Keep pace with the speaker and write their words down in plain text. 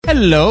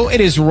Hello, it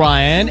is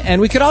Ryan,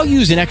 and we could all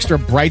use an extra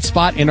bright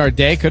spot in our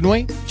day, couldn't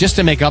we? Just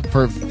to make up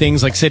for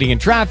things like sitting in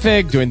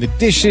traffic, doing the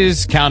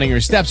dishes, counting your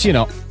steps, you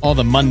know, all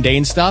the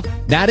mundane stuff.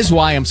 That is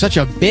why I'm such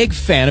a big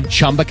fan of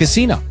Chumba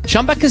Casino.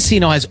 Chumba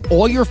Casino has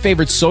all your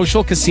favorite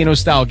social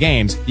casino-style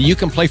games that you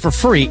can play for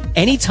free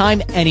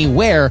anytime,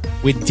 anywhere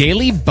with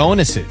daily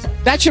bonuses.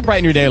 That should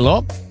brighten your day a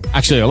little.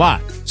 Actually, a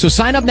lot. So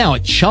sign up now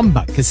at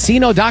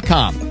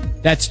ChumbaCasino.com.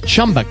 That's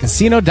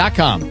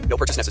ChumbaCasino.com. No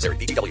purchase necessary.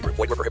 VGW Group.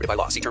 Void where prohibited by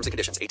law. See terms and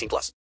conditions.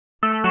 18+.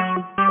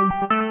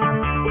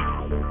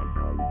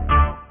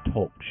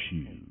 Talk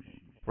shoes.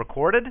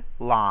 Recorded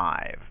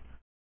live.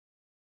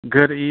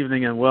 Good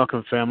evening and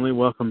welcome, family.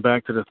 Welcome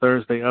back to the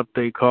Thursday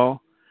update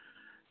call.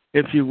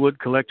 If you would,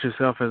 collect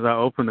yourself as I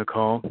open the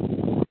call.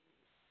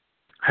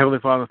 Heavenly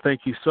Father,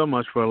 thank you so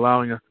much for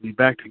allowing us to be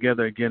back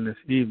together again this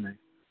evening.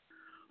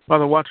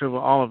 Father, watch over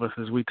all of us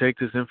as we take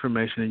this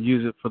information and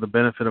use it for the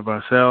benefit of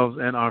ourselves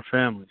and our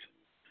families.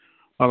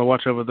 Father,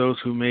 watch over those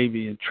who may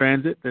be in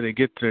transit, that they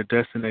get to their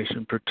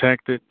destination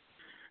protected.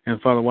 And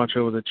Father, watch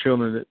over the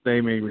children, that they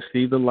may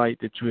receive the light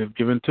that you have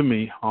given to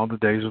me all the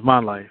days of my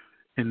life.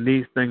 In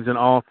these things and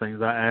all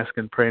things, I ask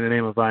and pray in the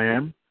name of I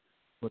Am,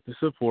 with the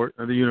support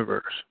of the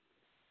universe.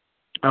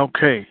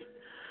 Okay.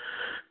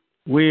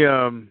 We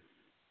have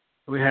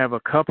a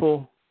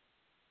couple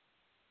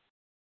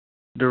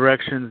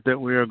directions that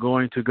we are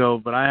going to go,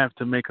 but I have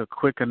to make a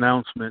quick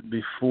announcement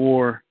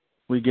before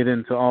we get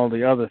into all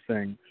the other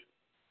things.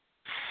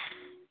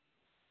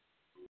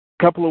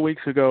 A couple of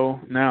weeks ago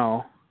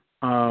now,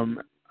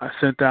 I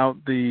sent out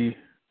the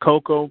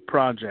Cocoa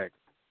Project.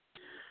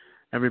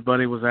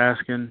 Everybody was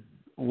asking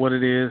what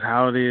it is,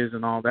 how it is,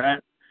 and all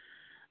that.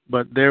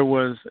 But there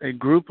was a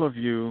group of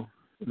you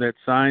that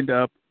signed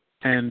up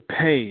and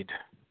paid.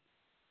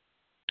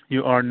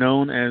 You are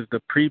known as the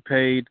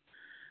prepaid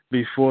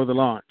before the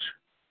launch.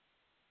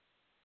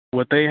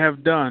 What they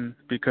have done,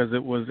 because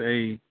it was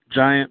a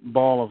giant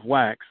ball of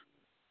wax,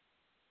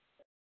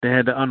 they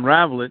had to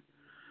unravel it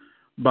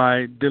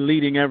by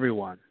deleting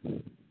everyone.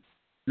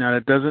 Now,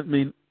 that doesn't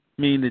mean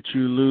that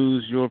you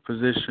lose your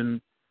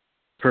position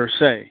per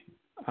se.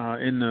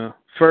 In the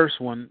first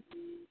one,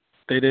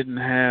 they didn't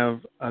have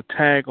a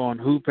tag on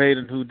who paid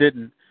and who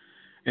didn't,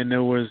 and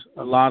there was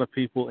a lot of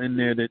people in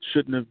there that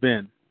shouldn't have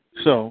been.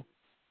 So,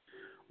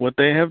 what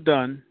they have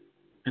done,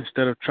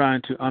 instead of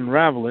trying to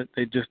unravel it,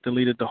 they just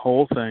deleted the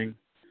whole thing.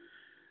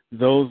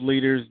 Those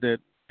leaders that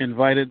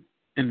invited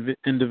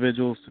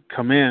individuals to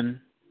come in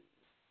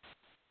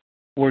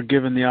were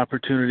given the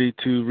opportunity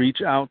to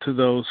reach out to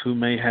those who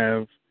may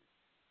have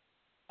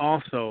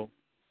also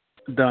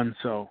done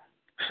so.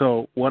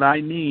 So what I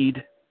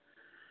need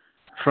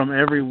from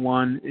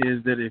everyone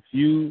is that if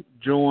you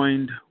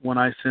joined when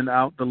I send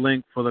out the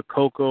link for the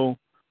Cocoa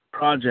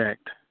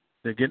Project,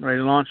 they're getting ready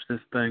to launch this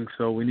thing,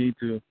 so we need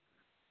to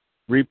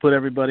re-put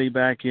everybody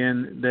back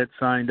in that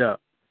signed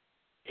up.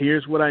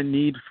 Here's what I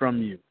need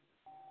from you.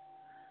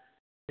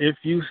 If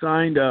you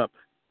signed up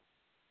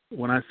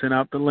when I sent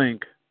out the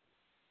link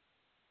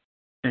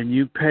and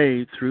you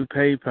paid through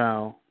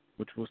PayPal,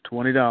 which was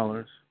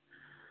 $20,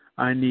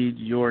 I need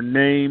your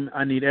name.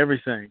 I need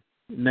everything.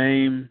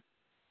 Name,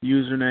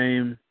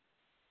 username,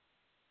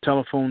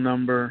 telephone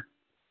number,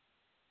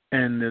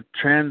 and the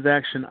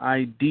transaction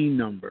ID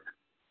number,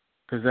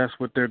 because that's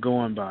what they're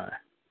going by.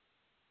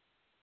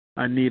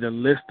 I need a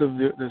list of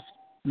this.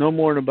 No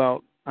more than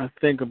about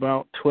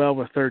 12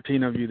 or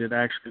 13 of you that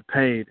actually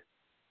paid.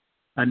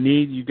 I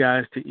need you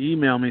guys to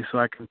email me so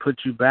I can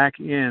put you back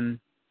in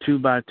 2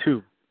 by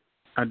 2.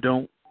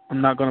 I'm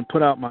not going to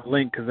put out my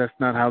link because that's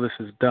not how this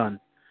is done.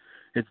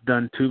 It's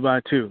done 2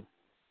 by 2.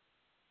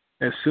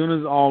 As soon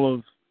as all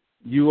of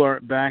you are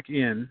back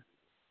in,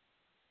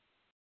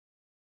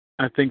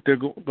 I think they're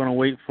going to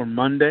wait for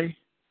Monday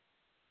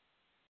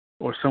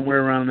or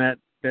somewhere around that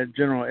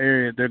general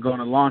area. They're going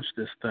to launch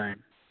this thing.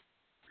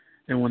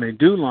 And when they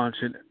do launch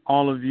it,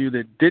 all of you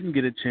that didn't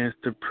get a chance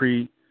to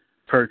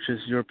pre-purchase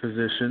your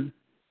position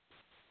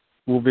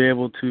will be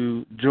able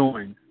to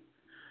join.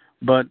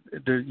 But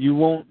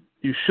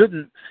you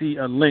shouldn't see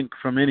a link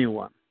from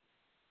anyone.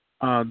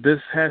 This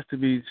has to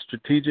be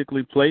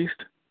strategically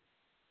placed,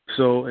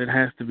 so it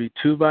has to be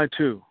 2 by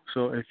 2.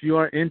 So if you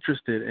are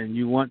interested and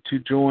you want to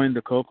join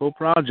the Cocoa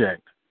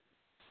Project,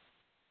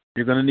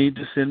 you're going to need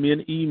to send me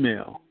an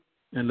email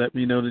and let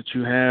me know that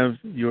you have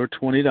your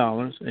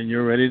 $20 and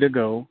you're ready to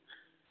go.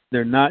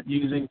 They're not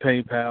using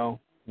PayPal.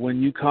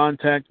 When you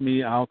contact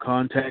me, I'll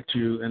contact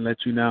you and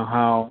let you know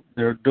how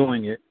they're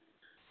doing it.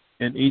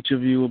 And each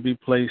of you will be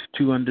placed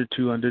 2 under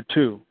 2 under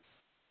 2.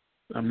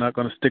 I'm not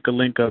going to stick a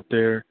link up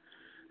there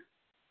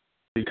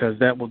because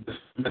that will just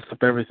mess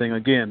up everything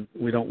again.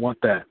 We don't want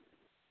that.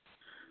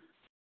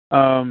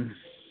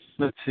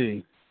 Let's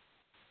see.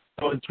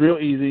 So it's real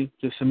easy.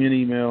 Just send me an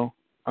email.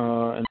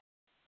 And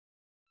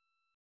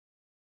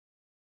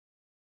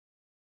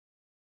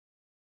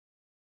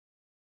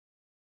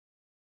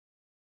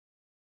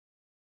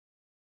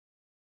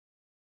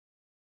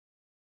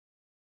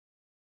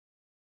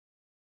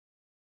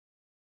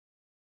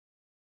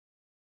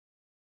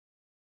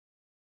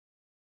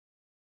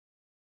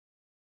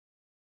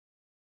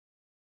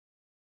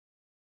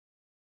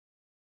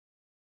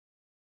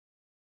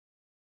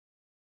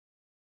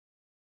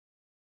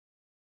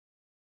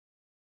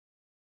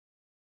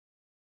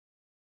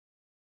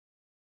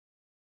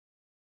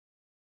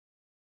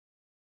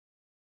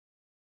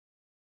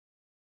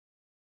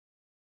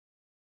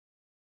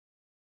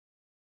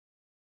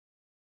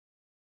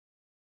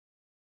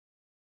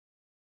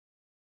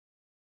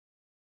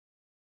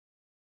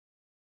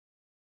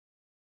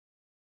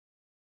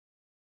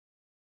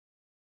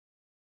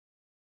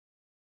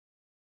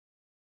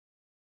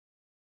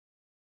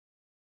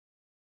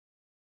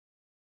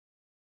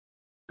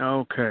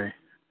Okay.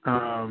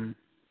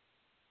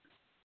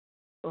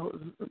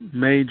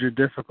 Major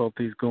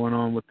difficulties going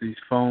on with these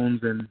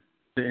phones and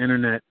the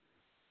internet.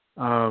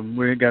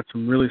 We got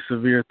some really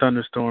severe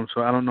thunderstorms,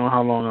 so I don't know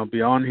how long I'll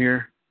be on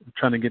here. I'm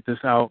trying to get this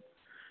out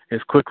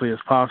as quickly as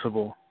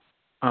possible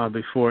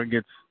before it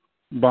gets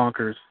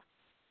bonkers.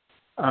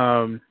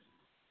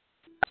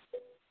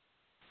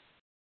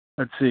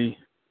 Let's see.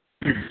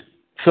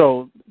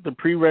 So the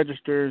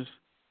pre-registers,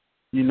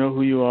 you know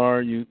who you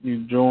are. You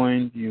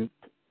joined. You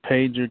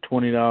paid your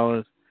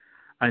 $20.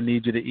 I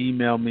need you to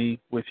email me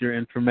with your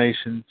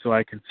information so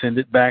I can send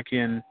it back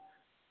in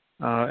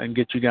and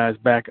get you guys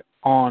back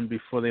on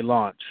before they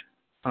launch.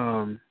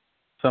 Some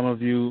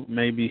of you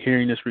may be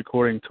hearing this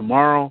recording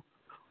tomorrow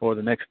or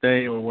the next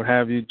day or what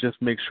have you.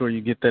 Just make sure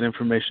you get that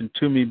information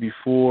to me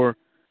before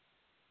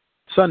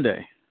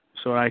Sunday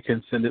so I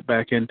can send it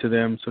back into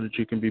them so that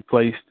you can be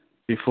placed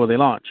before they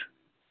launch.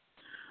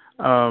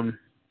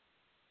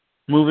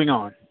 Moving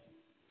on.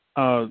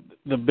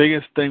 The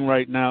biggest thing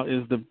right now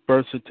is the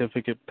birth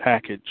certificate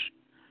package.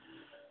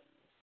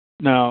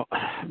 Now,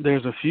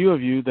 there's a few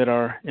of you that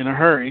are in a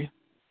hurry,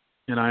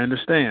 and I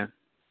understand.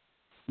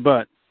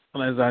 But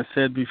as I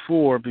said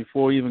before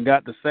we even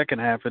got the second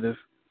half of this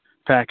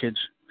package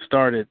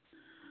started,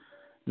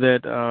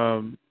 that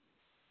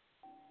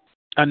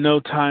I know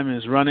time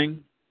is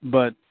running,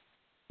 but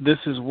this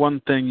is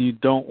one thing you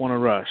don't want to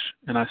rush.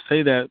 And I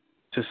say that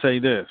to say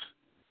this.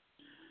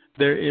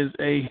 There is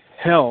a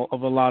hell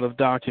of a lot of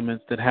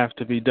documents that have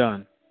to be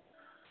done.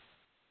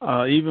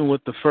 Even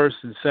with the first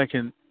and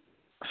second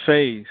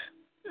phase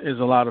is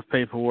a lot of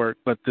paperwork,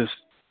 but this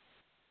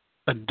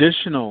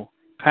additional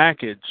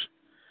package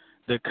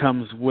that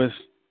comes with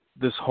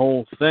this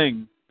whole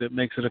thing that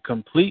makes it a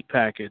complete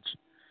package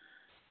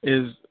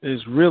is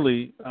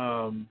really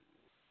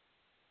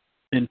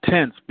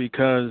intense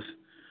because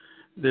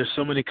there's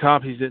so many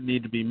copies that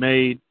need to be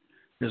made.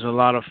 There's a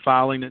lot of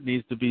filing that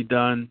needs to be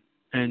done.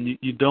 And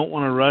you don't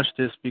want to rush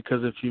this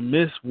because if you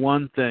miss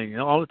one thing,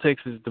 all it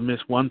takes is to miss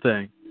one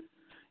thing,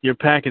 your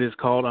packet is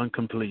called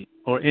incomplete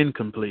or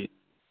incomplete.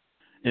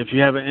 If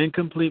you have an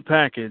incomplete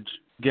package,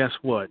 guess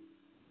what?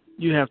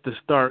 You have to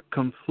start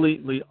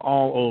completely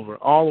all over,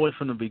 all the way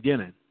from the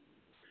beginning.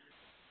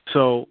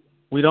 So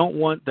we don't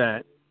want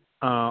that.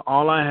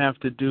 All I have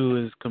to do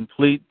is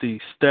complete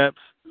the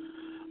steps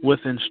with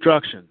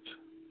instructions.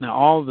 Now,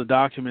 all of the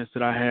documents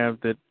that I have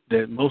that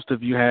most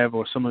of you have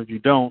or some of you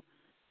don't,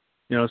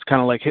 you know, it's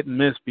kind of like hit and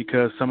miss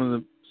because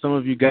some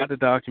of you got the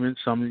documents,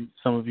 some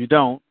of you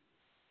don't.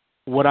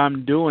 What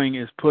I'm doing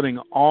is putting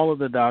all of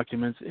the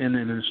documents in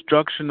an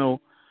instructional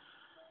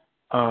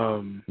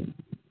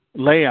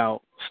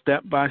layout,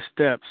 step by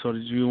step, so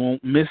that you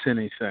won't miss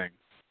anything.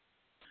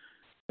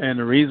 And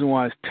the reason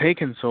why it's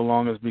taken so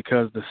long is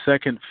because the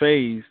second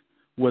phase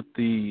with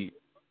the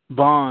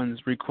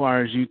bonds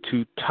requires you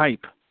to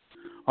type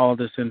all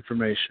this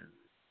information.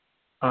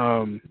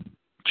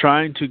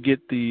 Trying to get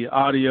the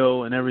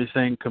audio and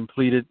everything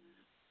completed,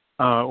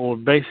 or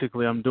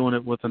basically I'm doing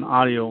it with an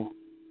audio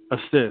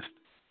assist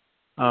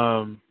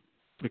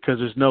because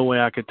there's no way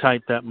I could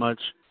type that much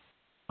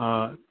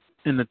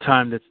in the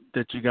time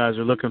that you guys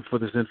are looking for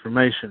this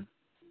information.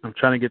 I'm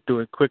trying to get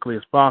through it quickly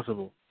as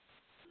possible.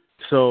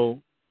 So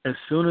as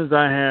soon as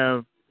I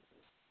have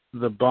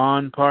the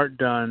bond part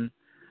done,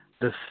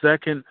 the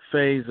second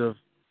phase of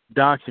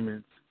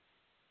documents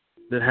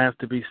that have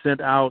to be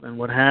sent out and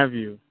what have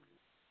you,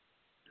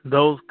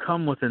 those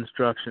come with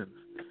instructions,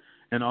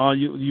 and all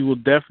you will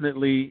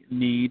definitely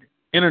need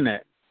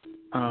internet.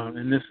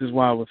 And this is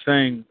why I was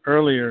saying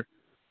earlier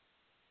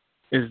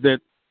is that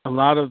a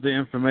lot of the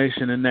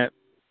information in that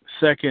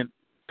second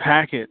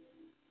packet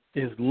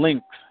is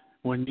links.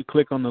 When you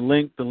click on the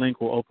link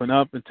will open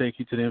up and take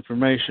you to the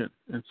information,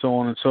 and so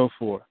on and so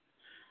forth.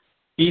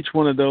 Each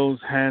one of those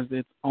has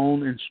its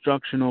own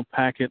instructional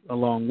packet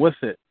along with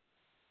it.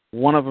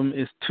 One of them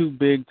is too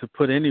big to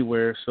put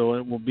anywhere, so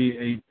it will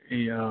be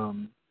a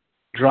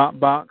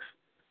Dropbox.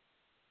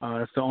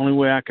 That's the only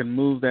way I can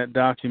move that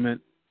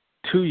document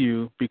to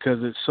you because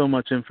there's so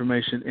much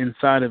information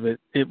inside of it.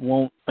 It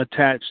won't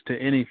attach to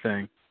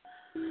anything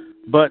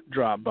but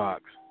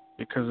Dropbox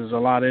because there's a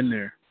lot in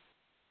there.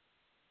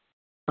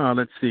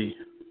 Let's see.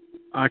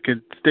 I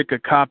could stick a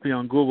copy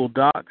on Google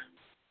Docs.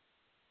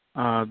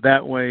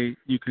 That way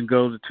you can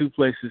go to two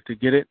places to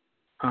get it.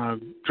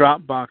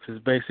 Dropbox is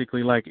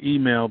basically like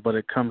email, but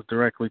it comes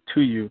directly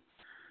to you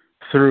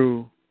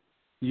through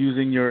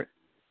using your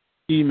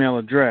email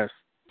address,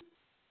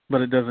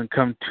 but it doesn't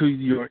come to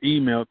your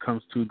email, it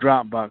comes to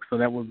Dropbox. So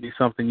that would be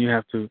something you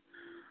have to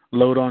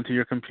load onto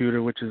your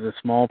computer, which is a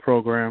small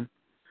program.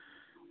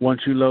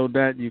 Once you load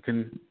that, you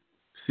can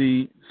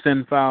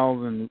send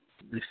files and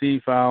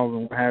receive files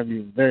and what have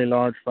you, very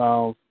large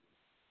files.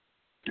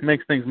 It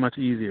makes things much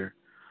easier.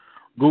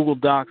 Google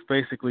Docs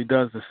basically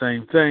does the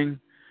same thing.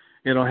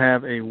 It'll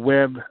have a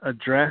web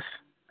address,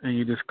 and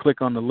you just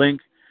click on the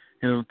link,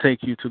 and it'll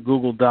take you to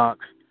Google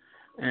Docs.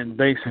 And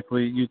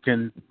basically, you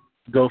can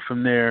go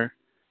from there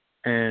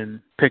and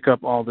pick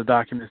up all the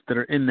documents that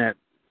are in that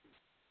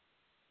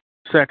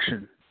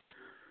section.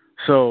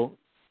 So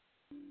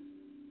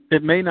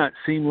It may not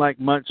seem like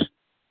much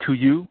to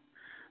you,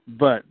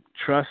 but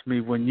trust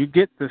me, when you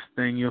get this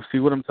thing, you'll see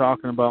what I'm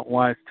talking about,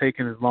 why it's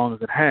taken as long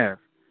as it has.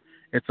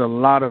 It's a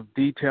lot of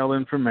detailed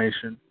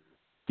information.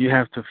 You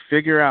have to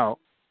figure out,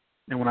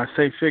 and when I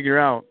say figure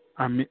out,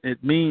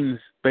 it means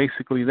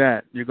basically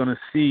that. You're going to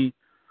see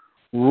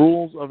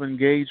rules of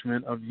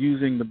engagement of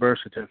using the birth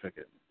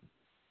certificate.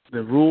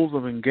 The rules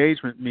of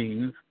engagement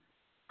means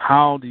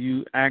how do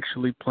you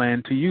actually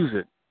plan to use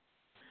it.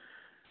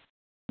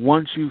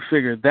 Once you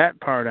figure that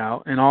part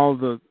out and all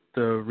the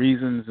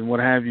reasons and what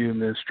have you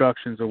and the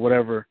instructions or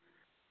whatever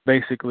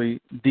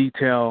basically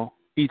detail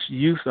each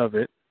use of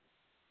it,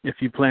 if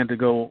you plan to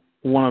go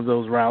one of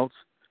those routes,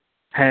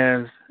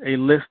 has a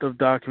list of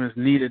documents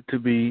needed to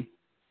be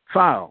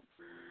filed.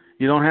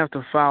 You don't have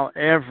to file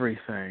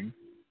everything,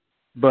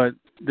 but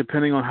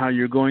depending on how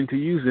you're going to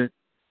use it,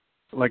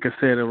 like I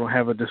said, it will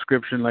have a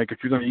description. Like if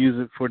you're going to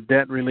use it for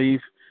debt relief,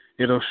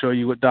 it'll show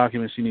you what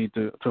documents you need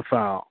to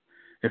file.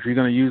 If you're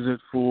going to use it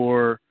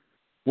for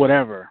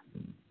whatever,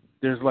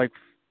 there's like,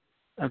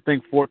 I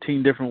think,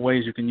 14 different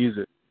ways you can use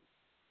it.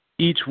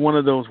 Each one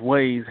of those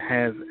ways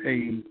has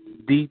a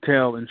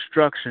detailed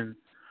instruction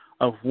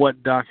of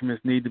what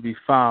documents need to be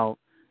filed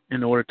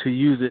in order to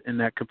use it in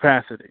that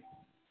capacity.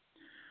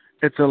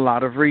 It's a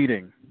lot of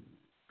reading.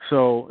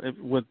 So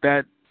with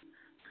that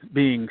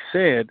being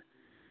said,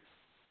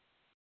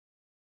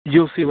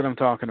 you'll see what I'm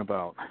talking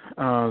about.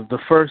 The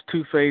first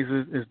two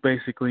phases is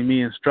basically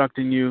me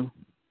instructing you.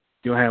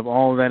 You'll have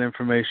all of that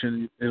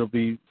information. It'll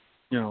be,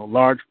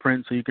 large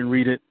print so you can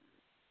read it.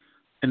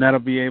 And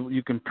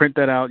you can print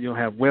that out. You'll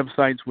have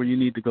websites where you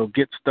need to go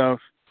get stuff.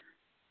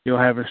 You'll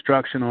have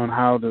instruction on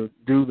how to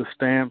do the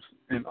stamps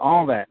and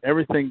all that.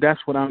 Everything, that's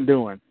what I'm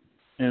doing.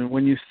 And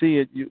when you see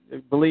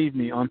it, believe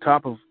me, on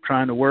top of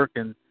trying to work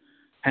and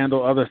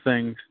handle other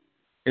things,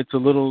 it's a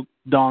little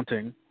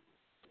daunting.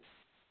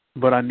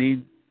 But I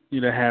need you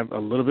to have a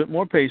little bit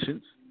more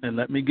patience and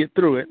let me get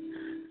through it,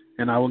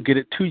 and I will get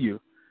it to you.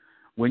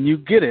 When you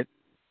get it,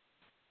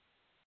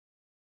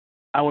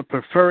 I would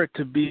prefer it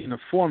to be in a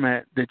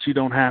format that you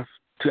don't have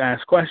to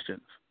ask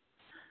questions.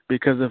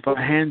 Because if I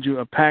hand you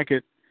a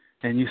packet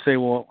and you say,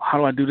 well, how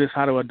do I do this?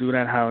 How do I do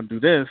that? How do I do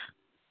this?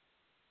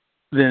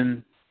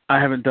 Then I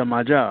haven't done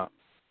my job.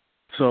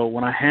 So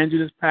when I hand you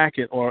this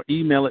packet or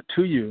email it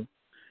to you,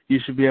 you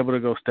should be able to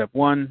go step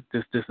 1,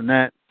 this, and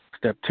that.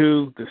 Step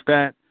 2, this,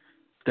 that.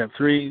 Step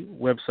 3,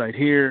 website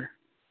here.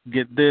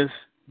 Get this.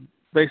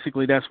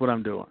 Basically, that's what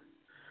I'm doing.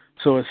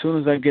 So as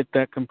soon as I get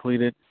that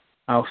completed,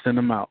 I'll send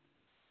them out.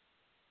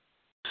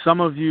 Some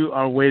of you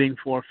are waiting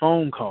for a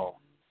phone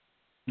call.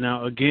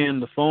 Now, again,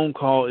 the phone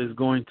call is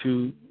going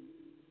to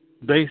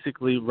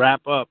basically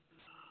wrap up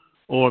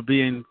or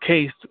be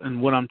encased in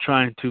what I'm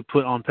trying to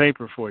put on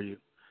paper for you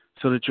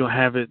so that you'll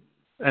have it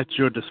at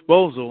your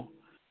disposal.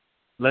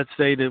 Let's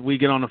say that we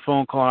get on a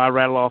phone call, I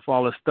rattle off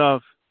all this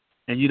stuff,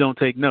 and you don't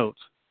take notes,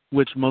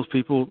 which most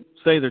people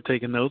say they're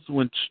taking notes,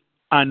 which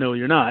I know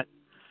you're not.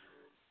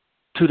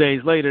 2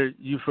 days later,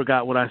 you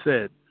forgot what I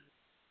said.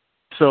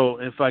 So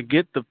if I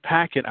get the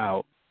packet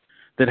out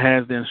that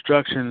has the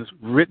instructions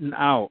written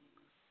out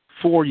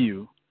for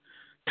you,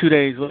 2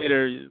 days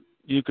later,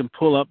 you can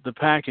pull up the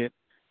packet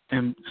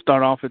and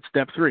start off at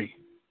step 3.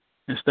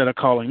 Instead of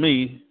calling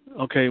me,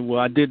 okay, well,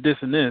 I did this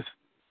and this.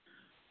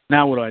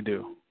 Now what do I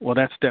do? Well,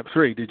 that's step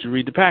 3. Did you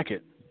read the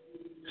packet?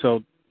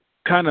 So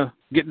kind of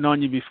getting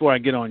on you before I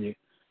get on you.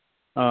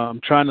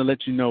 I'm trying to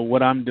let you know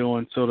what I'm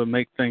doing so to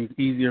make things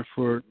easier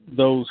for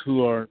those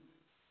who are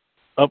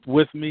up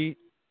with me,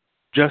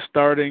 just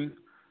starting,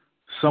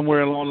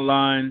 somewhere along the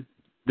line.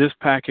 This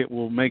packet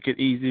will make it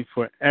easy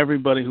for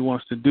everybody who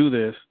wants to do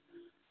this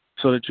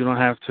so that you don't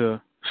have to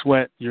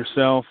sweat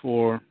yourself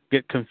or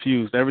get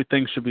confused.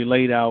 Everything should be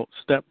laid out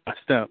step by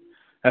step.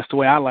 That's the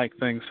way I like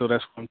things, so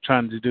that's what I'm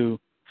trying to do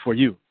for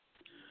you.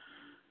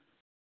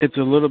 It's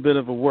a little bit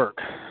of a work,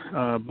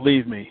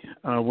 believe me.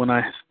 When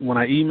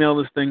I email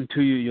this thing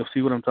to you, you'll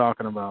see what I'm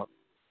talking about.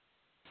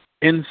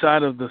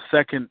 Inside of the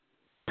second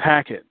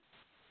packet,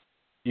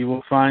 you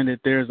will find that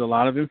there's a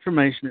lot of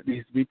information that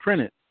needs to be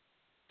printed.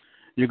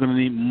 You're going to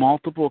need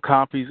multiple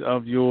copies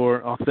of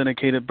your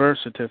authenticated birth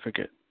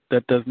certificate.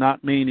 That does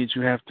not mean that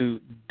you have to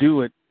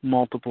do it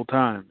multiple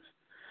times.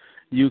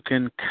 You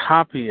can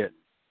copy it.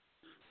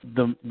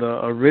 The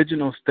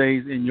original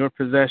stays in your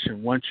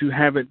possession. Once you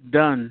have it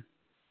done,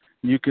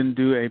 you can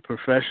do a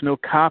professional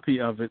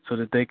copy of it so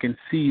that they can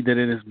see that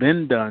it has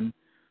been done,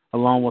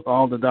 along with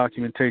all the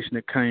documentation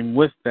that came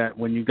with that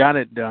when you got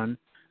it done.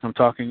 I'm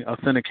talking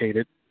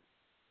authenticated,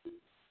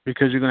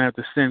 because you're going to have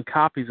to send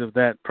copies of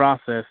that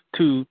process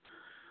to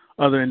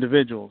other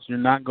individuals. You're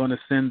not going to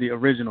send the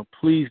original.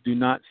 Please do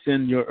not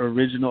send your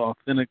original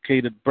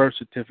authenticated birth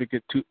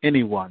certificate to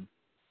anyone.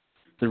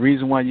 The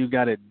reason why you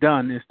got it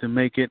done is to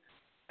make it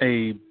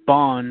a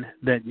bond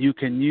that you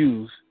can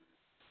use,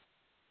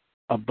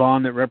 a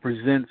bond that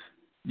represents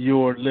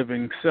your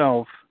living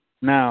self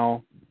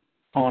now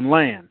on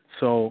land.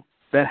 So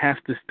that has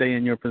to stay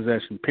in your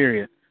possession,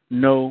 period.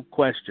 No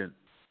question.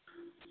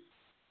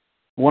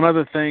 One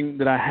other thing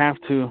that I have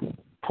to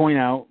point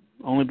out,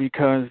 only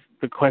because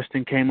the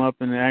question came up,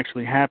 and it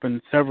actually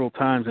happened several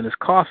times, and it's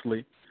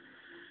costly,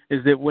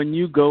 is that when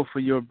you go for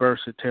your birth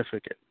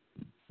certificate,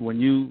 when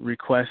you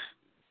request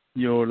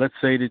let's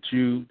say that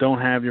you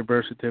don't have your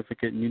birth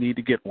certificate and you need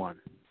to get one,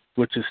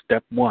 which is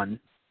step one,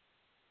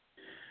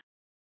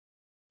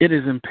 it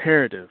is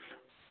imperative,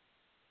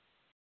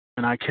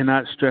 and I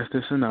cannot stress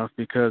this enough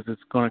because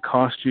it's going to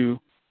cost you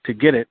to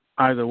get it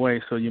either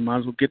way, so you might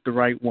as well get the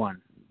right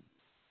one.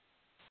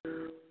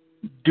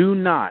 Do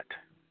not,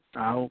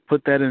 I'll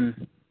put that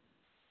in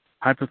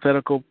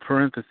hypothetical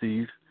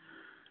parentheses,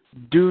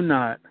 do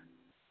not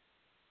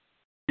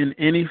in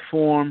any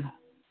form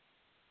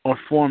or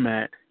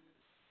format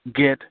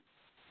get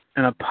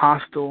an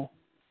apostille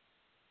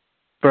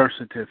birth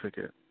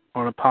certificate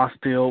or an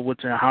apostille,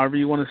 whichever, however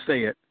you want to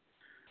say it.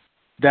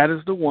 That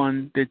is the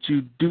one that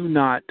you do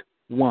not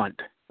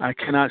want. I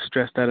cannot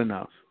stress that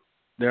enough.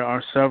 There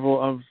are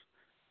several of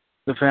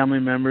the family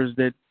members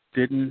that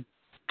didn't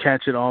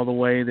catch it all the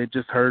way. They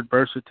just heard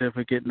birth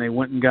certificate and they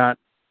went and got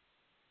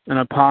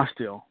an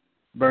apostille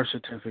birth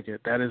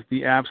certificate. That is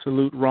the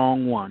absolute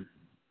wrong one.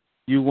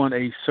 You want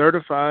a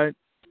certified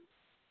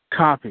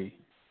copy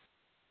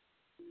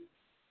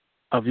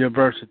of your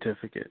birth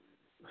certificate.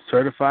 A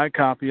certified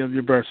copy of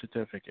your birth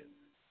certificate.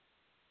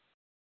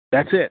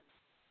 That's it.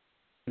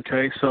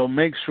 Okay, so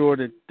make sure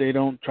that they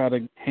don't try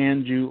to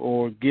hand you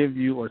or give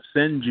you or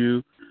send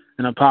you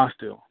an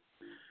apostille.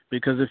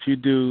 Because if you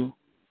do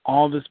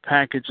all this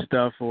package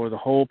stuff or the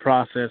whole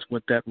process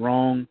with that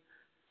wrong,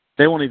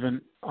 they won't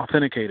even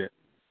authenticate it.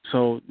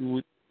 So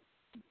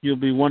you'll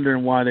be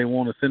wondering why they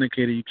won't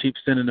authenticate it. You keep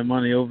sending the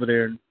money over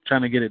there and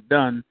trying to get it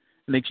done,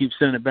 and they keep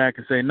sending it back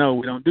and say, no,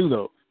 we don't do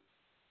those,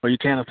 or you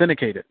can't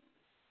authenticate it.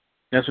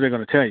 That's what they're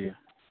going to tell you.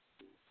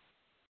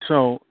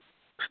 So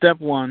step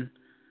one,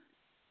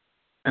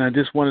 and I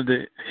just wanted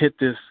to hit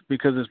this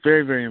because it's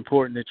very, very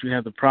important that you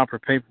have the proper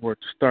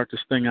paperwork to start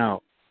this thing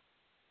out.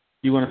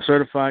 You want a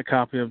certified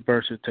copy of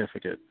birth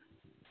certificate,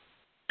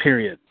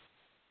 period.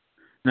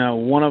 Now,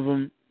 one of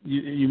them,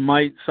 you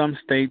might, some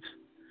states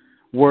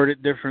word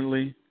it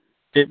differently.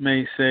 It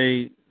may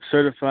say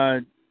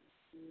certified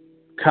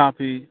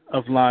copy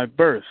of live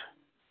birth,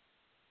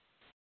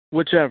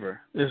 whichever,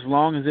 as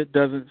long as it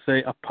doesn't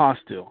say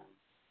apostille.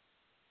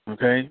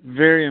 Okay,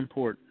 very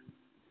important.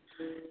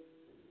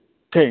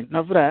 Okay,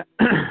 enough of that.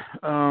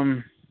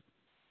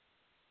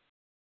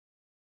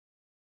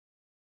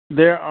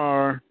 There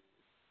are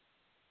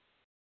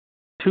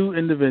two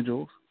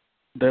individuals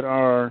that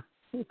are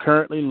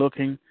currently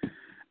looking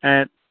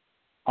at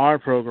our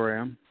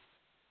program,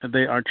 and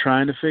they are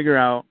trying to figure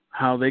out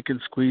how they can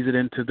squeeze it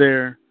into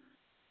their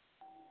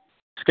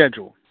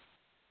schedule.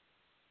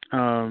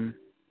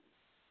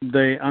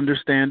 They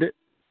understand it.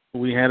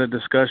 We had a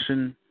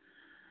discussion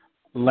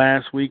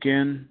last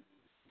weekend,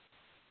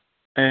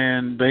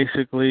 and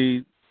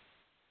basically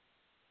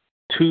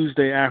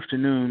Tuesday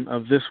afternoon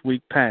of this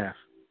week passed.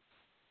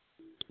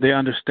 They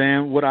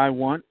understand what I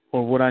want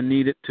or what I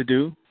need it to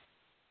do.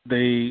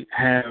 They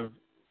have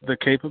the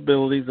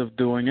capabilities of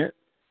doing it.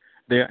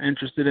 They are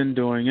interested in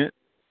doing it.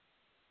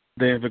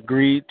 They have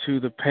agreed to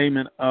the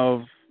payment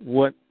of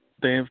what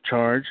they have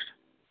charged.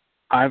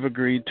 I've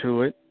agreed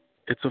to it.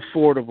 It's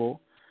affordable.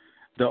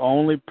 The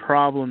only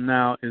problem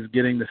now is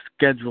getting the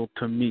schedule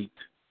to meet.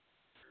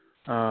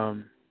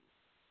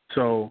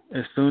 So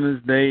as soon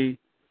as they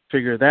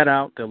figure that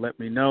out, they'll let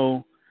me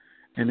know,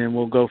 and then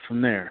we'll go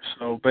from there.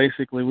 So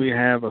basically we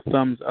have a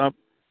thumbs up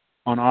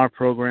on our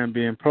program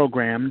being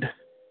programmed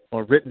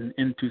or written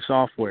into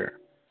software,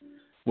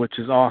 which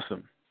is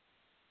awesome.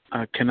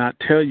 I cannot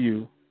tell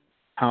you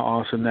how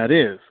awesome that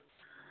is.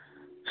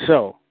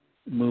 So,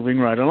 moving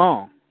right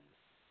along.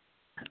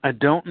 I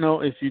don't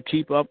know if you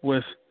keep up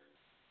with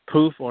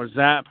Poof or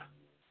Zap,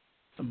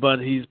 but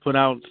he's put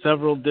out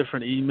several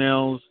different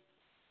emails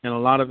and a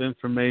lot of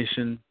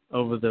information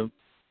over the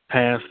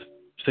past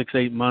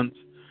 6-8 months.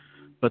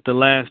 But the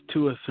last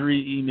 2 or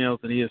 3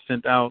 emails that he has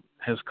sent out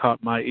has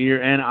caught my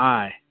ear and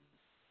eye.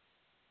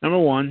 Number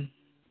one,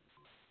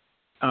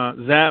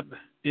 Zap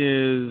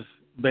is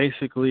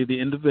basically the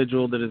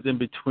individual that is in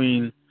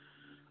between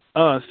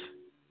us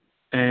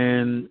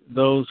and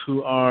those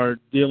who are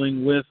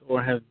dealing with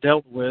or have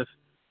dealt with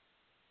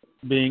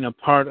being a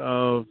part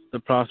of the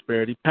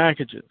prosperity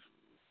packages.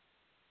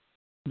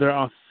 There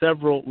are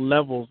several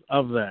levels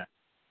of that.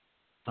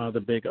 The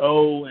Big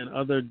O and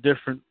other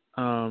different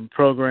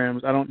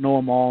programs. I don't know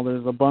them all.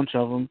 There's a bunch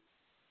of them.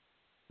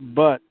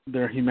 But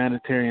they're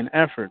humanitarian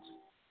efforts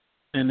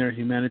and they're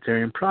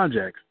humanitarian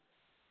projects.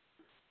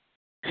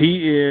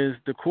 He is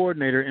the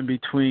coordinator in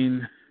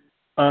between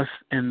us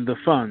and the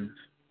funds.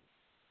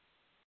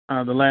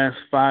 The last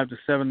 5 to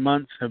 7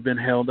 months have been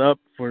held up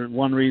for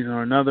one reason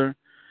or another.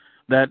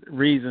 That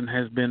reason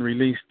has been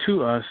released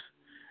to us,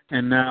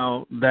 and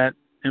now that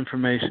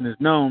information is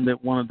known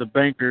that one of the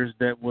bankers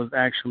that was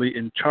actually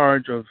in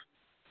charge of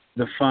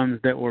the funds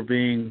that were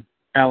being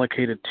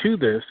allocated to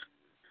this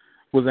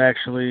was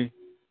actually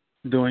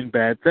doing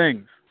bad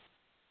things,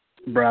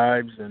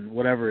 bribes and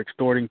whatever,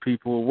 extorting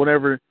people,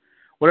 whatever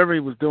he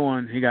was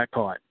doing, he got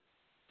caught.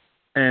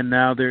 And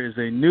now there is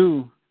a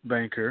new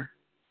banker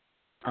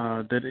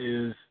that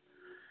is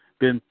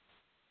been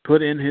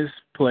put in his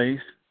place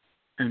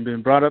and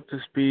been brought up to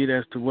speed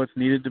as to what's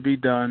needed to be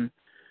done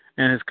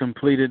and has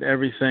completed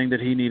everything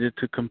that he needed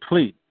to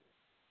complete,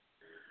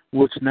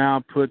 which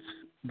now puts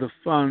the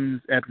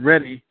funds at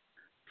ready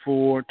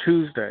for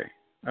Tuesday.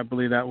 I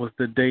believe that was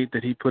the date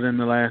that he put in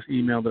the last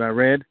email that I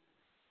read,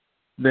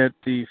 that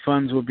the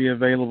funds will be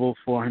available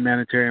for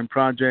humanitarian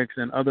projects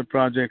and other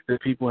projects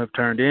that people have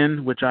turned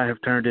in, which I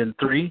have turned in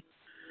 3,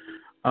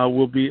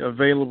 will be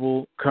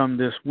available come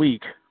this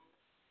week.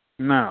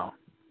 Now,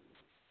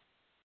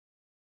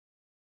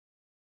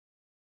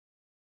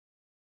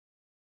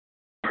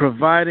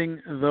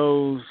 providing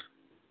those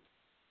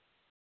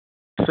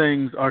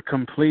things are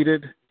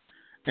completed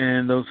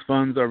and those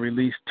funds are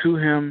released to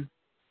him,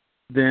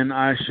 then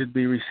I should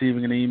be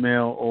receiving an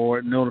email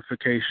or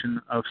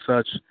notification of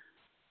such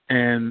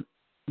and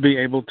be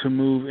able to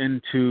move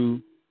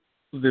into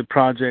the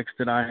projects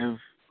that I have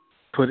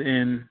put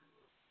in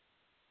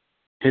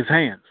his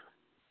hands.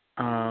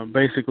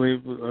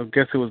 Basically, I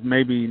guess it was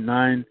maybe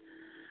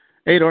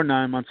 8 or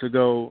 9 months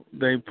ago,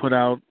 they put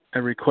out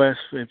a request.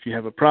 If you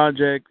have a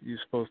project, you're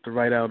supposed to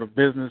write out a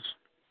business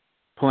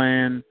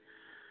plan.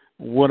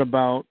 What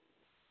about,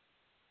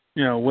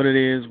 what it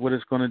is, what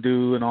it's going to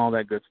do, and all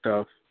that good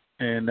stuff.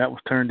 And that was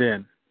turned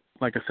in.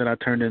 Like I said, I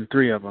turned in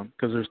 3 of them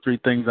because there's 3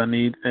 things I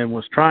need and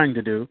was trying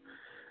to do.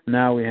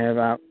 Now we have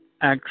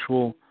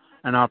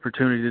an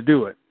opportunity to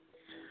do it.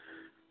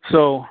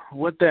 So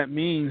what that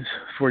means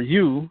for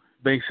you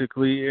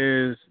basically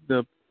is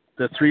the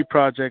 3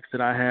 projects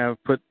that I have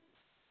put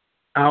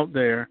out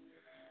there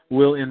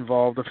will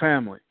involve the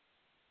family.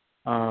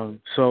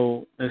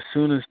 So as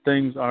soon as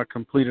things are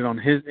completed on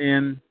his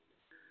end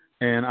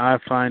and I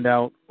find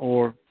out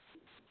or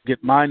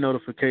get my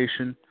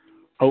notification,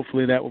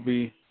 hopefully that will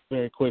be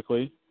very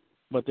quickly.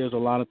 But there's a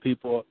lot of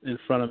people in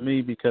front of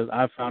me because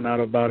I found out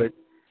about it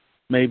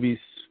maybe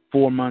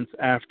 4 months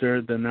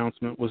after the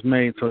announcement was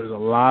made. So there's a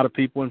lot of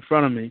people in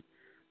front of me,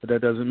 but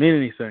that doesn't mean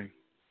anything.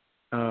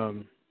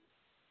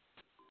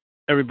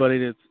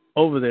 Everybody that's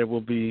over there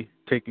will be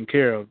taken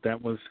care of.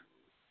 That was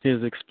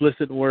his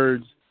explicit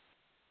words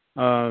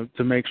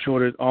to make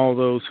sure that all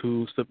those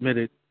who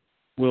submitted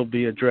will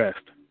be addressed.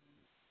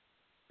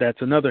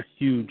 That's another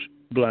huge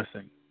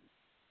blessing.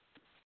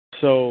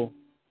 So,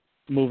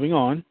 moving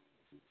on,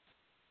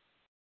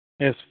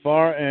 as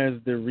far as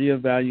the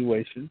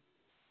reevaluation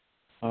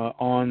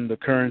on the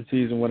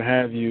currencies and what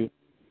have you,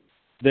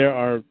 there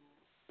are,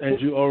 as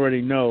you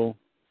already know,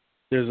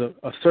 there's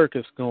a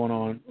circus going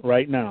on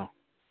right now.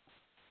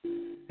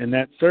 And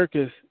that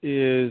circus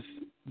is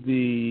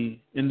the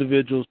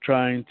individuals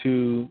trying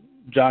to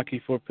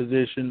jockey for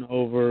position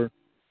over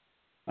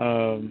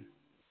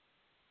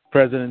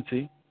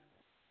presidency.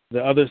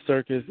 The other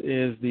circus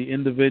is the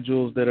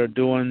individuals that are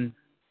doing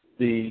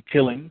the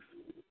killings.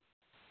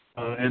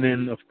 And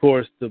then, of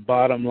course, the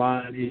bottom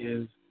line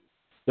is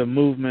the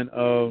movement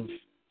of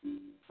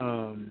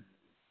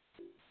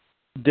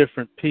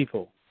different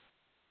people.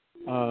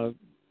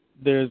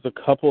 There's a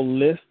couple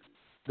lists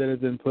that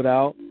have been put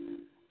out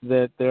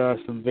that there are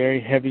some very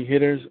heavy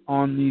hitters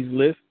on these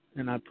lists,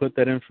 and I put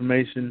that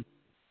information,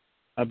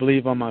 I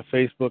believe, on my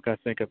Facebook. I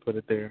think I put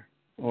it there.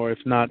 Or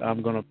if not,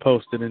 I'm going to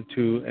post it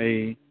into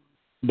a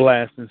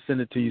blast and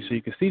send it to you so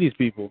you can see these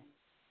people.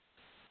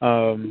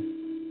 And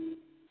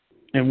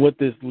what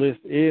this list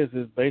is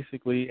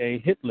basically a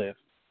hit list.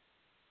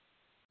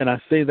 And I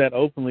say that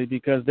openly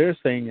because they're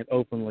saying it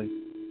openly.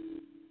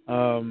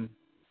 And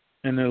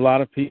there are a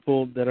lot of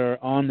people that are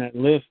on that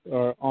list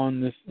are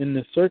in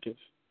this circus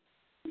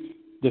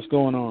that's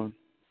going on.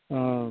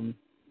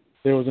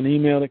 There was an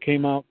email that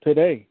came out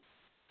today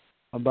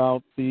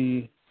about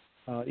the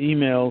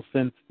email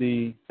since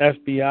the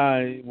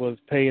FBI was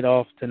paid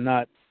off to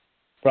not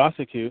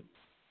prosecute.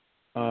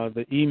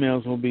 The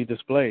emails will be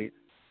displayed.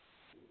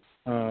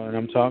 And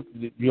I'm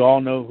talking, you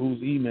all know whose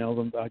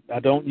emails. I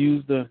don't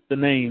use the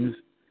names.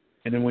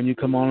 And then when you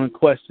come on and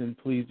question,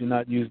 please do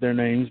not use their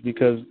names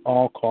because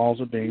all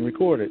calls are being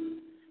recorded.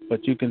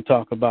 But you can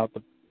talk about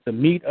the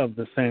meat of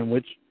the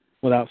sandwich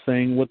without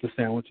saying what the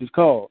sandwich is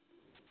called.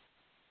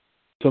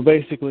 So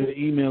basically, the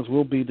emails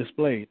will be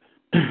displayed.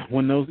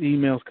 When those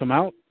emails come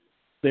out,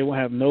 they will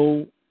have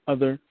no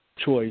other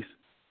choice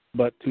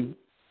but to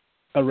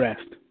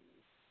arrest.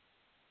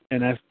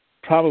 And that's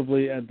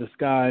probably a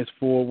disguise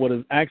for what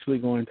is actually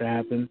going to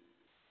happen,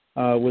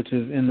 which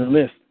is in the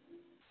list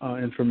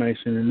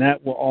information. And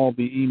that will all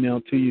be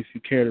emailed to you if you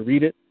care to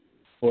read it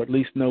or at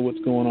least know what's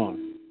going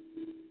on.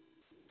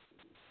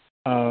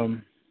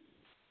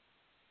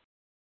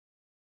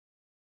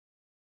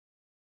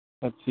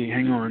 Let's see,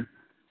 hang on.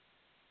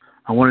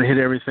 I want to hit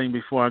everything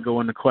before I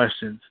go into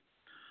questions.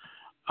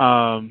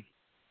 Let's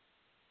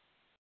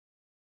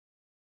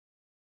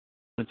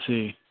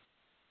see.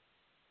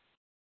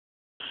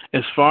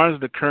 As far as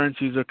the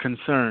currencies are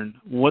concerned,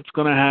 what's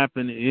going to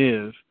happen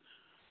is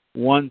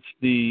once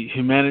the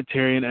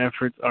humanitarian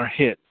efforts are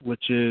hit,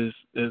 which is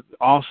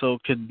also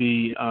could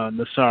be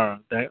Nasara,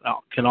 that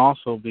can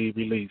also be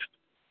released.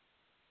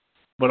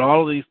 But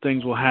all of these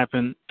things will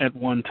happen at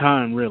one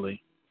time,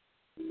 really.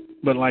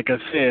 But like I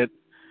said,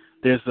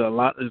 there's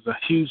a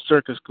huge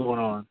circus going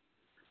on.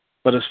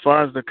 But as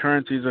far as the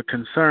currencies are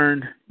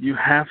concerned, you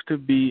have to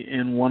be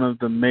in one of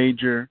the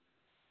major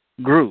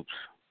groups.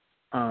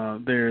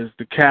 There's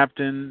the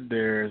captain,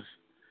 there's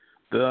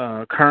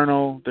the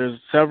colonel, there's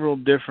several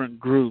different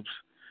groups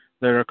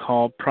that are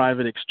called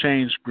private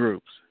exchange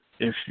groups.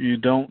 If you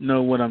don't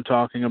know what I'm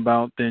talking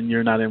about, then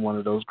you're not in one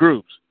of those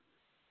groups.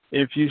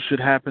 If you should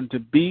happen to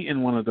be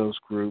in one of those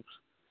groups,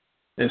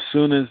 as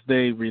soon as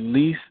they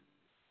release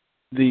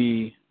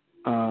the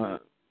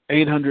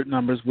 800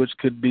 numbers, which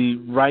could be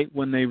right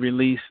when they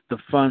release the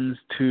funds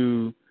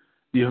to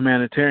the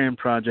humanitarian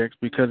projects,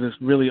 because it's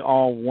really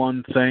all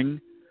one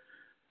thing.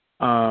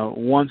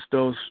 Once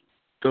those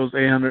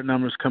 800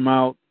 numbers come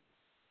out,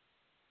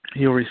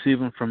 you'll receive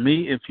them from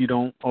me if you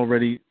don't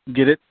already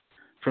get it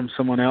from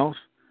someone else.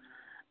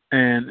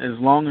 And as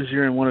long as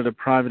you're in one of the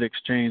private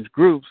exchange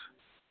groups,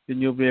 then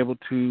you'll be able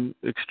to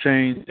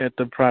exchange at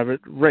the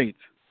private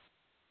rates.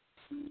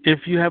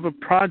 If you have a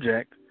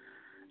project,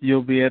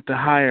 you'll be at the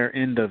higher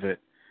end of it.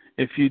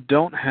 If you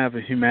don't have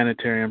a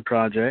humanitarian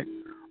project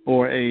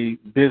or a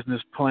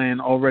business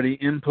plan already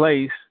in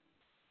place,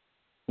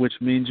 which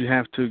means you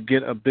have to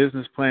get a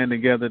business plan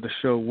together to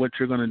show what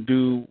you're going to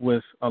do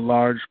with a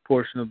large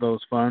portion of those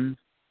funds.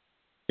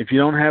 If you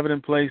don't have it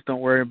in place,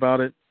 don't worry about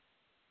it.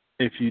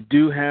 If you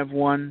do have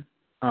one,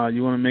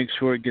 you want to make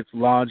sure it gets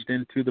lodged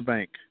into the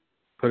bank.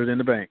 Put it in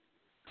the bank.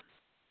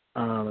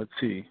 Let's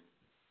see.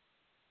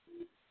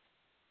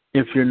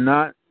 If you're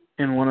not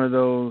in one of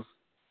those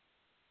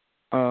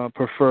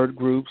preferred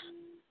groups,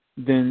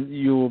 then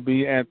you will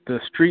be at the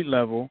street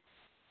level,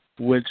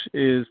 which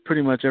is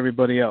pretty much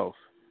everybody else.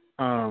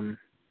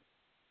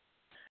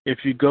 If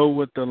you go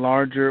with the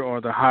larger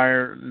or the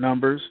higher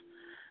numbers,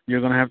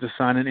 you're going to have to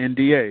sign an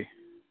NDA.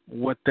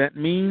 What that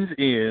means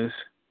is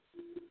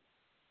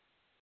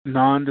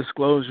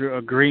non-disclosure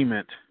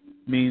agreement,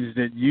 means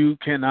that you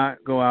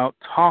cannot go out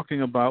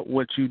talking about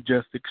what you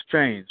just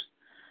exchanged.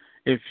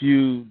 If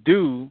you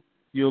do,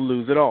 you'll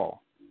lose it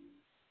all.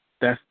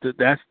 That's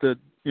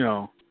the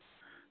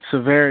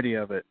severity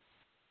of it.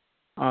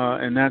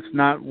 And that's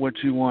not what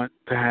you want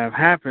to have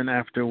happen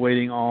after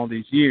waiting all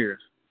these years,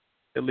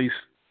 at least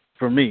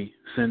for me,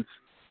 since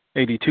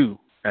 82,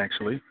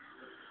 actually.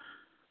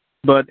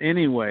 But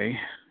anyway,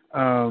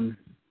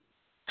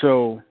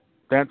 so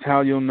that's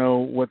how you'll know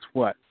what's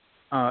what.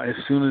 As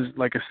soon as,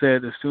 like I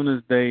said, as soon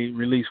as they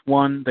release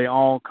one, they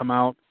all come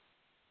out,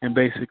 and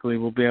basically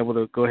we'll be able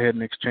to go ahead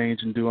and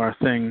exchange and do our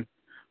thing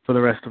for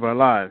the rest of our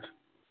lives,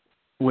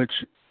 which,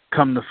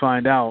 come to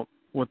find out,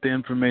 with the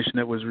information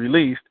that was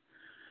released,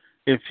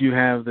 if you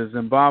have the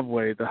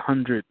Zimbabwe, the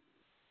 100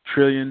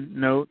 trillion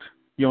note,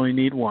 you only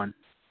need one,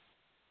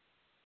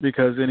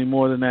 because any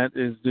more than that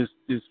is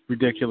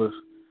ridiculous,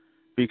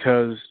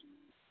 because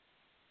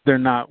they're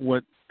not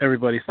what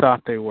everybody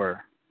thought they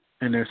were,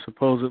 and they're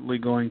supposedly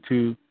going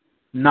to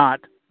not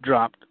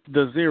drop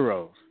the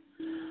zeros.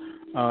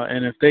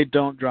 And if they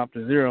don't drop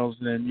the zeros,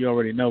 then you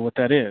already know what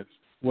that is.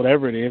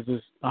 Whatever it is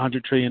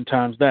 100 trillion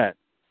times that.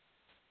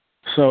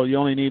 So you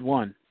only need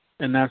one,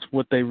 and that's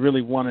what they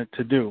really wanted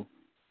to do.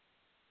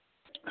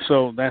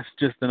 So that's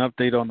just an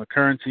update on the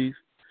currencies.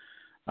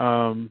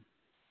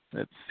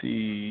 Let's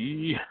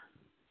see.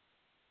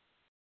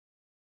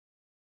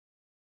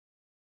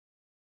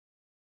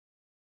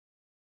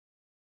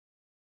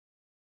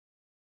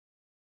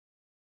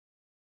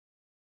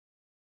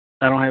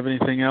 I don't have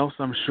anything else.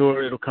 I'm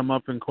sure it'll come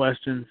up in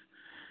questions.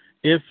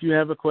 If you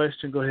have a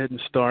question, go ahead and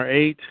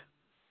 *8.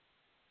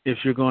 If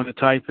you're going to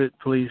type it,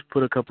 please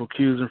put a couple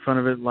Q's in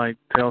front of it, like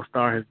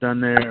Telstar has done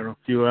there, and a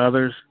few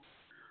others.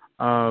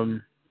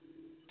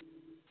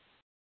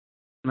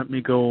 Let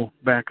me go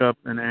back up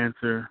and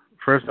answer.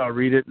 First, I'll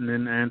read it and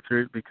then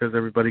answer it because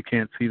everybody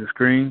can't see the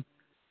screen.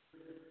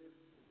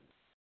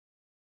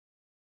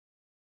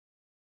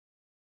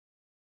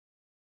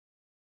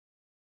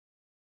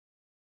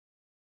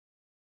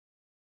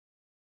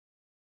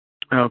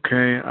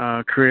 Okay,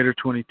 Creator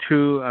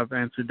 22, I've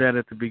answered that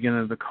at the beginning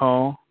of the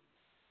call.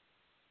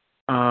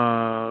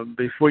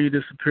 Before you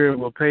disappear,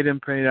 will paid in,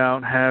 paid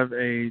out have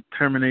a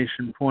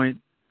termination point,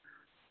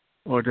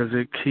 or does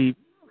it keep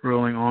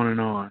rolling on and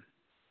on?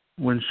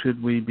 When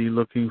should we be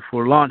looking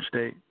for launch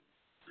date?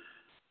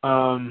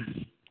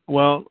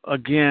 Well,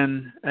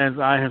 again, as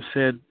I have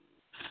said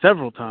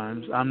several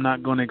times, I'm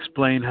not going to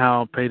explain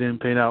how paid in,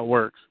 paid out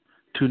works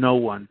to no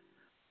one.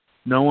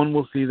 No one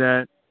will see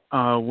that.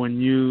 When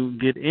you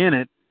get in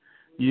it,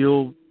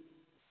 you'll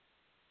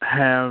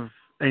have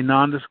a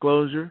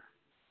non-disclosure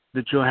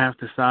that you'll have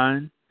to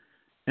sign,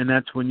 and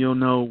that's when you'll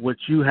know what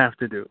you have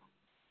to do.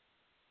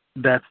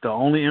 That's the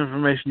only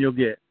information you'll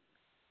get.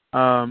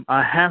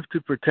 I have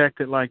to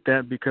protect it like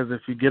that because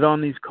if you get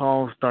on these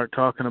calls, start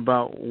talking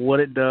about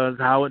what it does,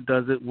 how it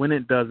does it, when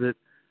it does it,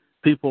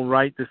 people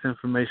write this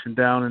information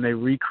down and they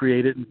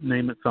recreate it and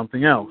name it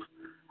something else.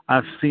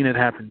 I've seen it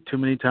happen too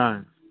many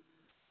times.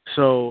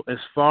 So as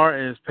far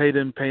as paid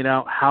in, paid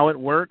out, how it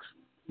works,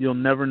 you'll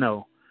never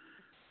know.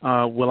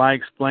 Will I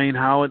explain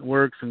how it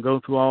works and go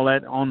through all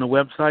that on the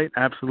website?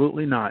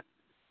 Absolutely not.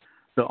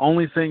 The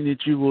only thing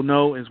that you will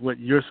know is what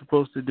you're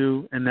supposed to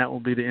do, and that will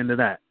be the end of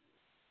that.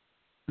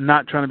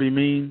 Not trying to be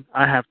mean.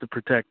 I have to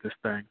protect this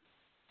thing.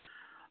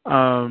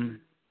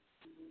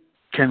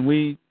 Can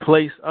we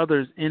place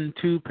others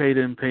into paid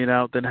in, paid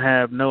out that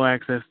have no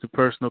access to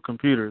personal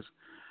computers?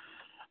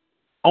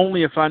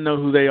 Only if I know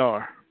who they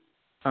are.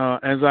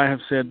 As I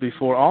have said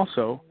before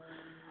also,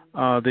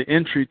 the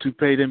entry to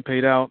paid in,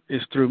 paid out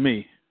is through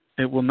me.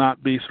 It will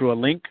not be through a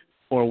link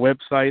or a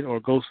website or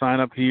go sign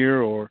up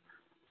here or,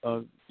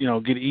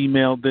 get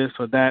emailed this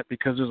or that,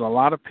 because there's a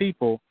lot of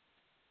people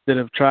that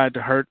have tried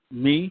to hurt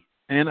me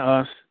and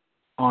us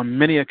on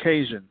many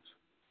occasions,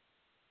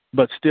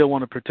 but still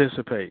want to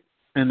participate.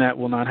 And that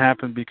will not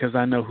happen because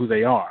I know who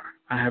they are.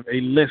 I have a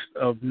list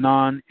of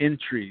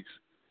non-entries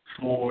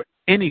for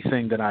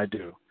anything that I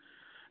do.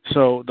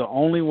 So the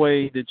only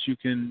way that you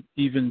can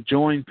even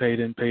join paid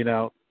in, paid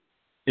out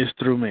is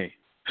through me.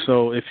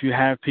 So if you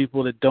have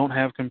people that don't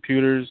have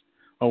computers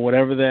or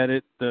whatever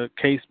the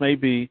case may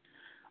be,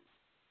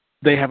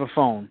 they have a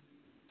phone.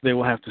 They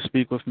will have to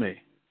speak with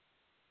me.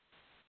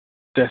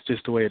 That's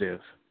just the way it is.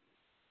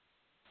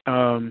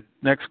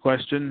 Next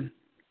question.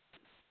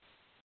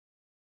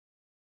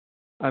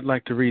 I'd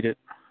like to read it.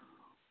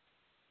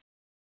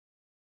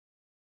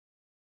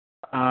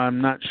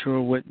 I'm not sure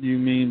what you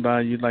mean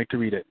by you'd like to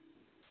read it.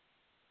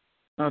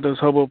 Does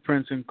Hobo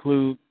Prince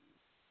include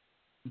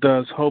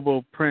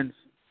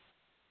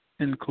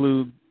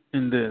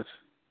in this?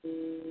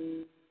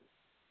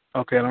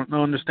 Okay, I don't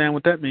understand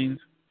what that means.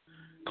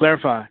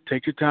 Clarify.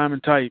 Take your time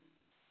and type.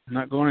 I'm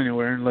not going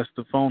anywhere unless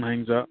the phone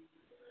hangs up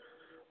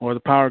or the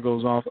power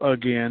goes off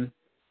again.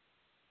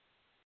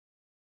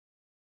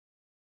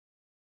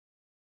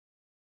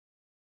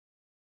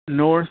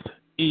 North,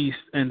 East,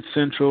 and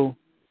Central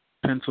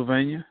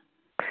Pennsylvania?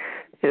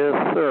 Yes,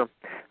 sir.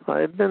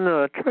 I've been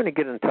trying to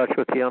get in touch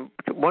with you. I'm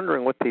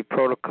wondering what the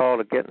protocol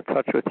to get in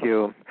touch with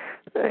you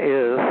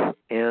is,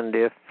 and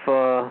if,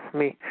 let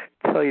me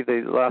tell you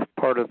the last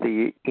part of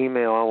the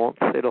email. I won't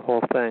say the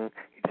whole thing.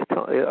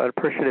 I'd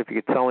appreciate it if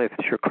you could tell me if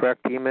it's your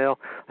correct email.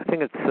 I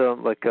think it's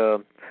like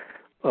a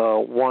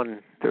one.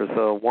 There's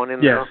a one in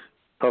there? Yes.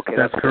 Okay,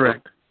 that's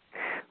correct.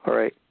 All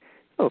right.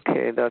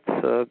 Okay, that's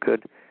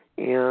good.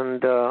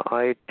 And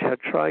I had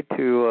tried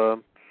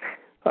to,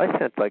 I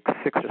sent like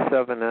 6 or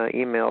 7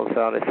 emails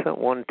out. I sent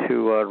one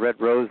to Red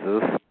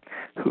Roses,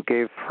 who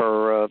gave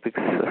her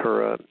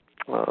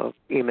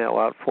email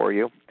out for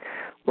you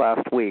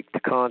last week to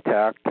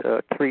contact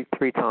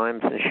three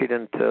times, and she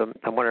didn't.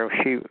 I'm wondering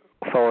if she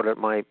forwarded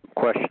my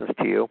questions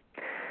to you.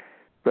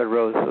 Red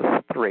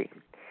Roses 3,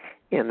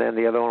 and then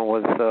the other one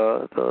was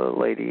the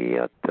lady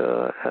at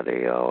a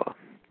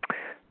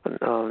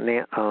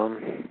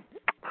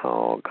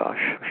oh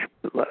gosh,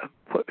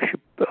 she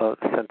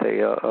sent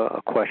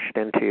a question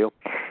into you,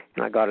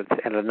 and I got it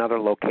at another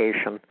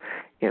location,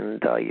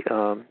 and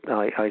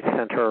I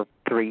sent her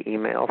 3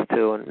 emails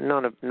too, and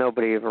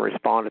nobody even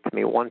responded to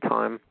me one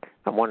time.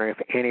 I'm wondering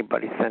if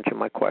anybody sent you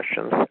my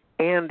questions,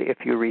 and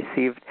if you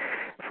received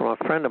from a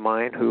friend of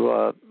mine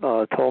who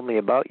told me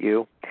about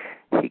you.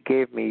 He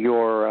gave me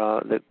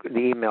your the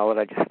email that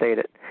I just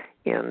stated,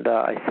 and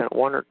I sent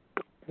one or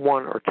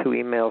two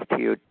emails to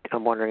you.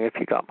 I'm wondering if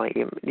you got my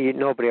email.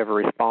 Nobody ever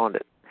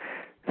responded.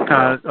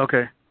 So,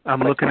 okay.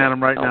 I'm looking at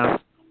them right now.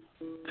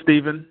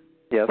 Stephen?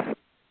 Yes.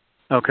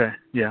 Okay.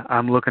 Yeah,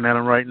 I'm looking at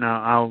them right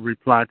now. I'll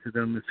reply to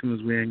them as soon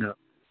as we hang up.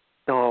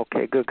 Oh,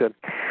 okay. Good.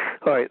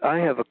 All right. I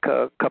have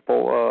a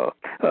couple.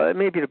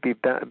 Maybe it'd be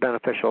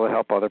beneficial to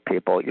help other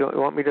people. You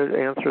want me to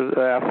ask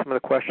some of the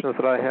questions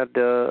that I had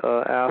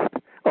asked?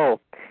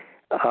 Oh,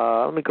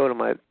 let me go to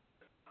my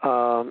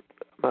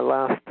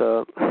last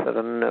set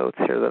of notes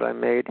here that I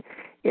made,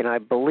 and I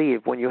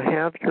believe when you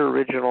have your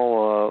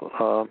original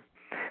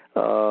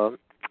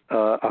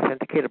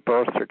authenticated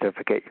birth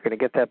certificate, you're going to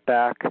get that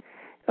back,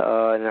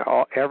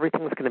 and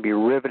everything's going to be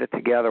riveted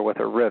together with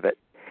a rivet,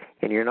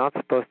 and you're not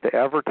supposed to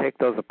ever take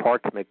those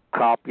apart to make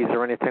copies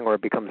or anything, or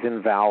it becomes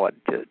invalid.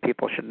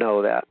 People should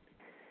know that.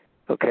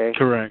 Okay?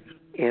 Correct.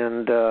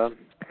 And, let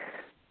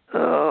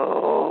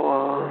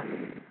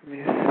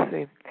me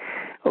see.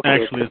 Okay,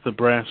 actually, it's a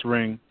brass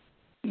ring.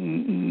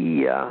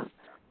 Yeah.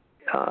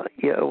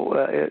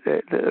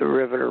 The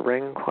rivet or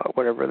ring,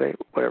 whatever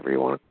you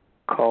want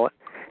to call it.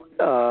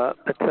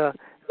 But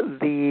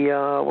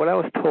what I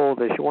was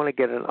told is you want to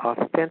get an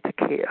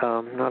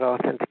not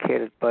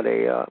authenticated, but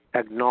a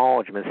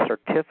acknowledgement,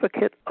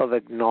 certificate of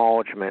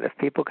acknowledgement. If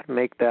people can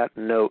make that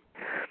note,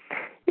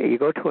 you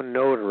go to a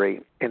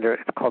notary, and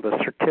it's called a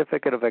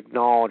certificate of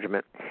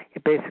acknowledgement.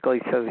 It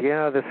basically says,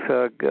 yeah, this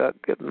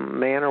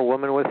man or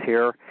woman was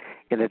here,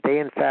 and that they,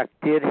 in fact,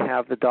 did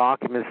have the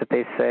documents that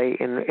they say,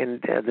 and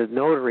the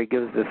notary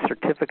gives the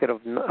certificate of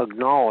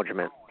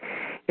acknowledgement.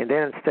 And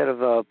then instead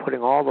of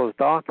putting all those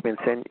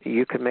documents in,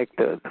 you can make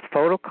the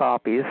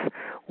photocopies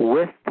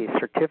with the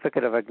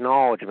certificate of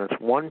acknowledgments,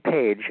 one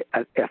page,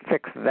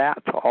 affix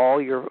that to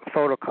all your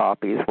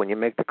photocopies when you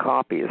make the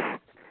copies,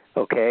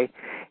 okay?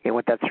 And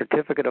with that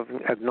certificate of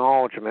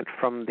acknowledgement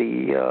from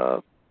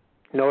the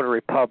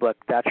notary public,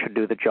 that should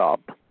do the job.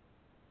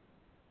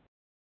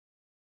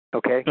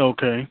 Okay?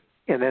 Okay.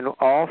 And then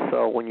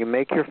also, when you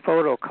make your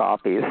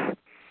photocopies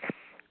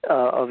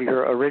of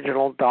your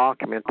original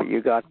document that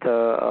you got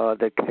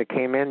that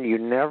came in, you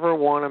never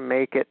want to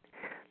make it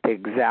the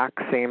exact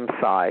same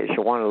size.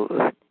 You want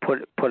to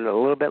put it a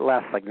little bit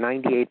less, like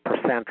 98%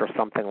 or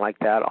something like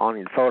that, on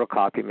your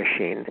photocopy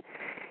machine.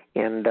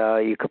 And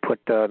you could put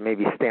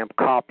maybe stamped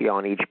copy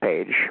on each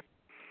page.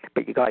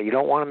 But you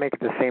don't want to make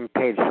it the same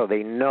page so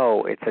they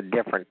know it's a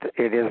different.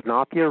 It is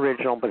not the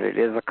original, but it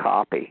is a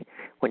copy.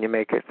 When you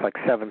make it, it's like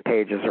 7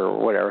 pages or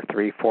whatever,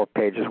 3, 4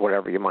 pages,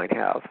 whatever you might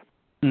have.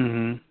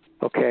 Mm-hmm.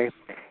 Okay.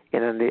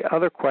 And then the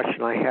other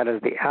question I had is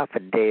the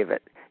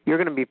affidavit. You're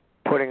going to be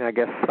putting, I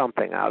guess,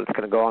 something out. It's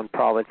going to go on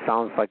probably, it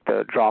sounds like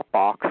the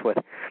Dropbox with.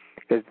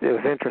 It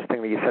was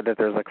interesting that you said that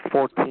there's like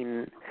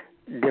 14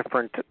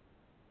 different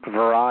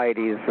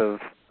varieties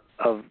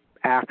of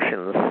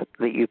actions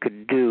that you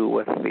could do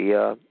with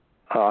the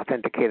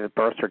authenticated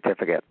birth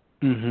certificate.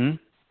 Mm-hmm.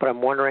 But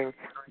I'm wondering,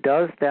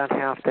 does that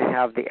have to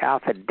have the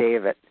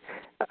affidavit?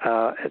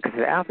 Because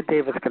the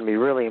affidavit is going to be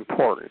really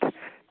important.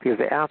 Because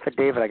the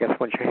affidavit, I guess,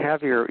 once you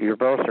have your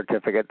birth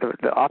certificate,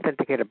 the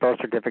authenticated birth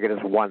certificate is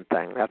one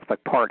thing. That's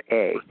like part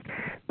A.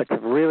 But to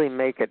really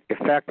make it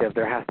effective,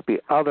 there has to be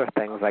other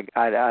things, like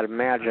I'd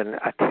imagine,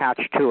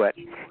 attached to it,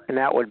 and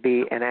that would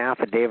be an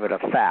affidavit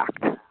of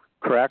fact,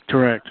 correct?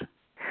 Correct.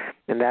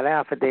 And that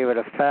affidavit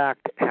of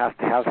fact has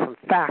to have some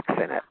facts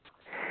in it.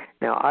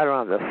 Now, I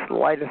don't have the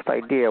slightest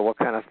idea what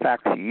kind of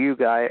facts you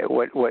guys,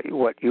 what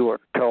you were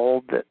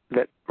told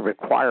that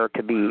require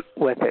to be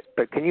with it.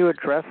 But can you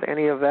address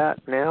any of that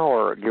now,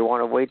 or do you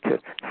want to wait to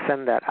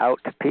send that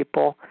out to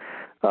people?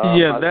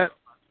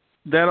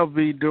 That'll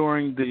be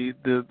during the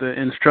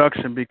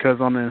instruction, because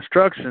on the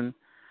instruction,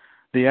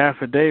 the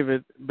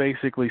affidavit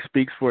basically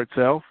speaks for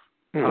itself.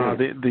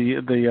 Mm-hmm.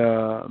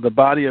 The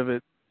body of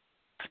it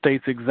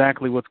states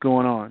exactly what's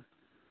going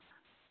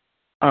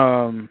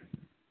on.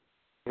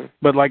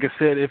 But like I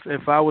said,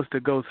 if I was to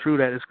go through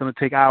that, it's going to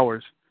take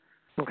hours.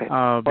 Okay.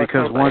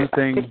 Because one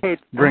thing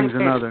brings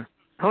another.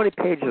 How many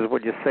pages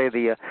would you say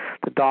the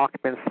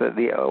documents,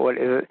 what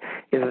is it?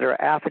 Is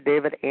there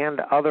affidavit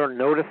and other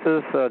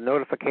notices,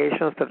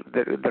 notifications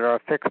that are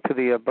affixed to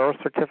the birth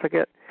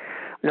certificate?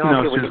 No,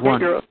 when it's you just get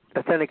one. your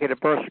authenticated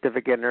birth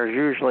certificate, and there's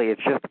usually,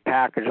 it's just a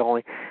package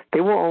only.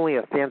 They will only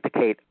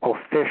authenticate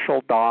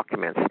official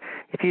documents.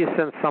 If you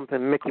send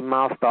something Mickey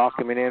Mouse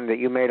document in that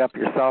you made up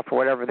yourself or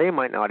whatever, they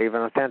might not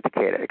even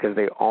authenticate it, because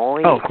they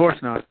only of course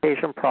not. The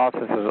authentication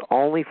process is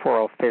only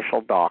for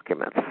official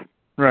documents.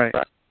 Right.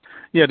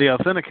 Yeah, the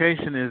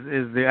authentication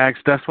is the act.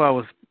 That's why I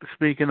was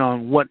speaking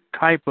on what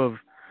type of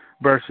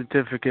birth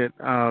certificate.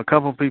 A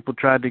couple of people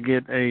tried to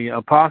get a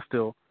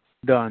apostille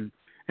done,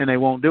 and they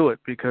won't do it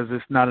because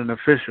it's not an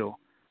official.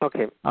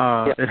 Okay.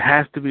 It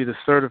has to be the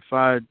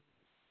certified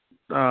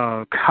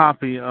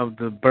copy of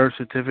the birth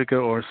certificate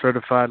or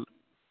certified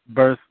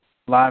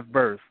live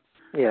birth.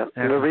 Yeah.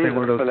 The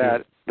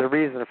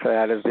reason for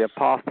that is the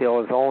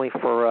apostille is only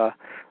for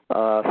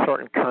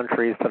certain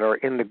countries that are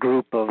in the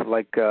group of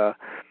like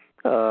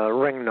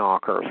ring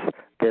knockers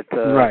that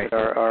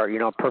are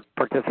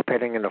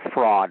participating in a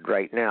fraud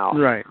right now.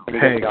 Right. And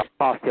you get the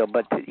apostille,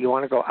 but you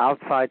want to go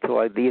outside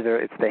to either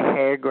it's the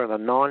Hague or the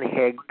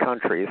non-Hague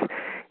countries.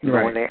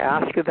 Right. When they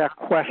ask you that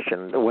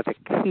question, what the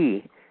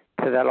key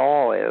to that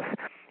all is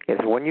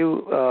when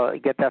you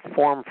get that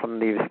form from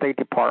the State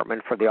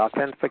Department for the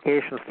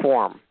authentication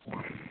form,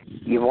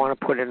 you want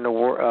to put in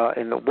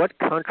what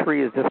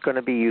country is this going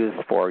to be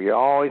used for? You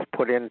always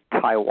put in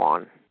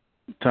Taiwan.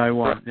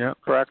 Taiwan, yeah.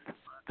 Correct?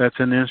 That's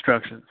in the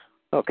instructions.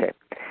 Okay,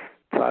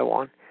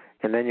 Taiwan.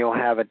 And then you'll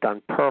have it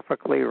done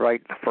perfectly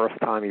right the first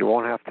time. You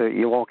won't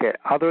get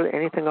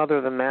anything other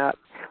than that,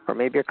 or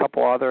maybe a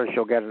couple others.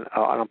 You'll get an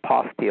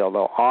apostille.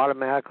 They'll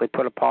automatically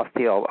put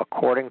apostille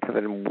according to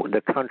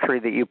the country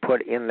that you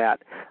put in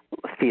that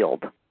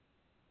field.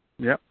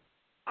 Yep.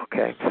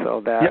 Okay,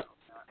 so that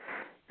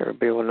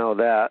everybody will know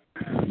that.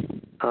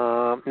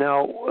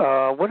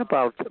 Now, what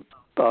about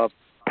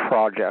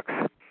projects?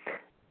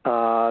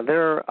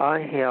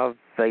 I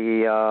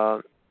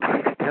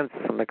have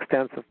some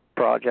extensive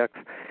projects,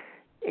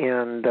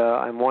 and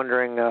I'm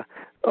wondering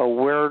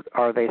where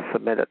are they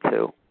submitted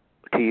to?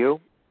 To you?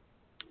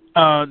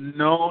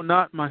 No,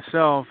 not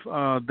myself.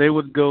 They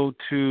would go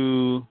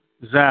to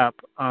Zap.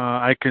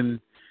 I can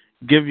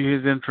give you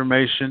his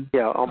information.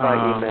 Yeah, I'll by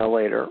email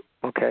later.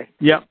 Okay.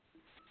 Yep,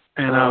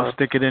 and I'll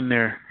stick it in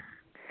there.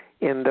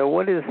 And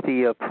what is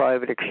the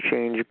private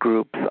exchange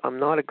groups? I'm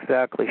not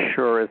exactly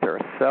sure. Is there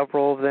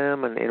several of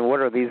them? And what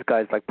are these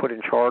guys like put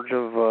in charge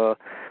of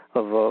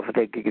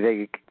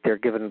they're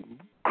given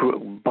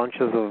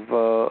bunches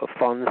of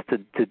funds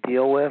to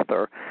deal with,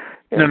 or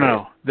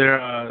no,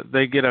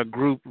 they get a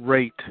group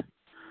rate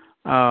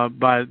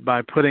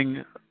by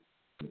putting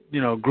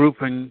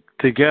grouping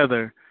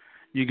together.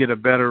 You get a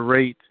better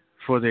rate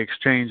for the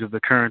exchange of the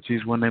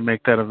currencies when they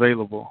make that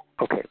available.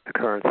 Okay, the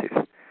currencies.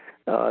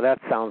 That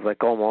sounds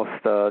like almost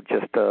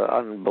just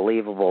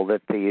unbelievable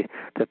that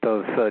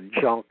those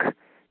junk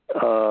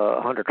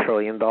 $100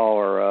 trillion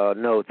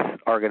notes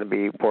are going to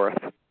be worth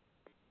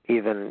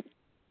even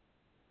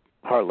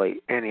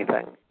hardly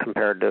anything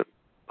compared to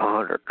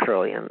 100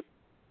 trillion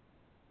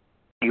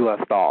U.S.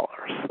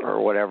 dollars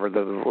or whatever.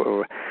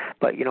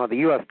 But the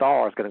U.S.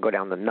 dollar is going to go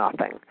down to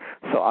nothing.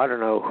 So I don't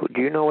know.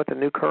 Do you know what the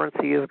new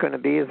currency is going to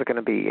be? Is it going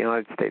to be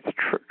United States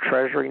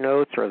Treasury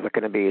notes, or is it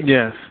going to be?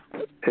 Yes.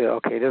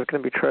 Okay, it is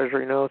going to be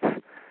Treasury notes.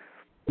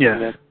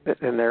 Yes.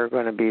 And they're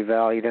going to be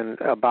valued. And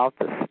about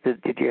this,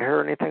 did you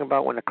hear anything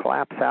about when the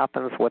collapse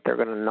happens, what they're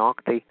going to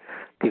knock the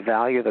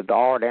value of the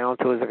dollar down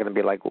to? Is it going to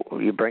be like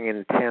you bring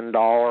in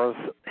 $10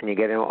 and you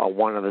get in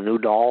one of the new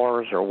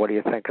dollars, or what do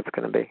you think it's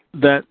going to be?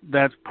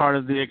 That's part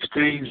of the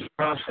exchange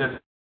process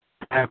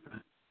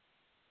happening.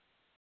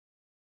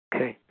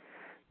 Okay.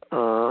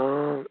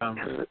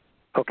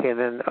 Okay,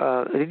 then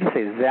did you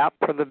say ZAP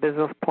for the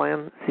business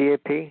plan,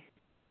 ZAP?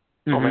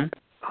 Mm-hmm.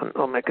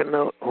 I'll make a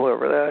note,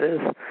 whoever that is.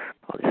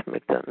 I'll just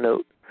make that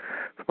note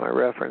for my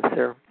reference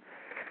here.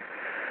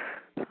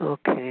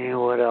 Okay,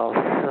 what else?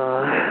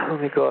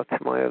 Let me go up to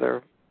my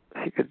other,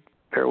 if you could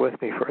bear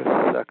with me for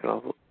a second.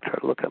 I'll try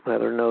to look at my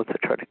other notes. I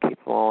try to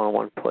keep them all in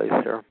one place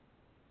here.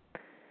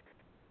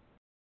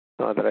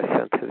 That I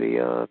sent to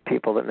the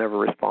people that never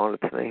responded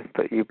to me,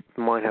 but you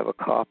might have a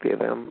copy of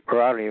them. Or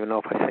I don't even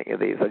know if I sent you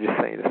these. I just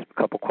sent you just a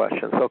couple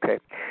questions. Okay.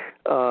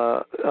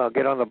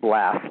 Get on the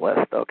blast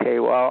list. Okay.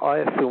 Well, I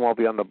assume I'll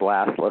be on the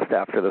blast list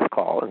after this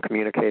call in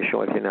communication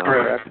with you now,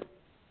 correct?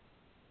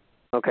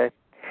 Okay.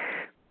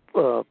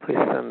 Please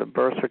send the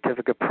birth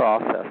certificate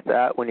process.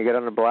 That, when you get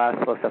on the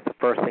blast list, that's the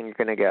first thing you're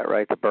going to get,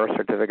 right? The birth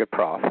certificate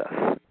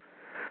process.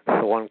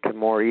 So one can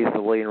more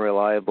easily and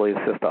reliably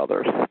assist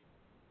others.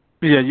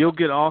 Yeah, you'll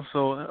get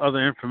also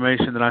other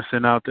information that I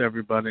send out to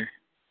everybody.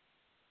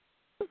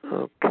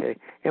 Okay.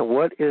 And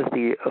what is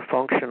the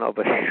function of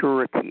a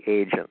surety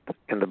agent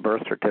in the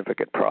birth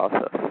certificate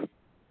process?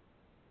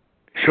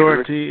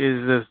 Surety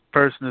is the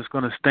person that's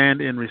going to stand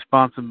in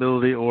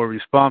responsibility or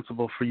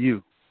responsible for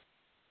you.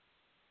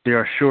 They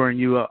are shoring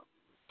you up,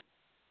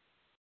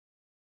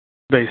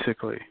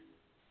 basically.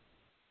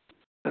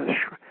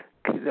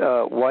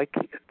 Why?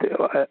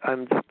 I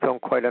just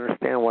don't quite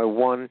understand why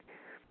one.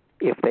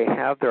 If they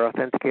have their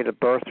authenticated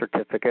birth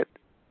certificate,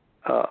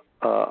 I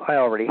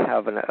already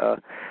have an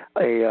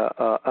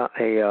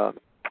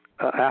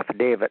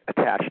affidavit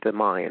attached to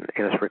mine,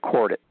 and it's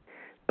recorded.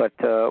 But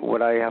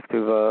would I have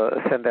to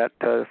send that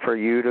for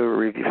you to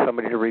review,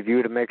 somebody to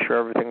review to make sure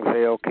everything's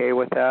okay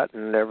with that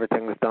and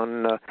everything's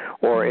done,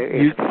 or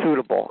it's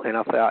suitable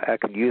enough that I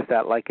could use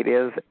that like it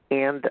is,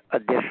 and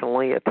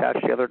additionally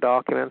attach the other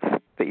documents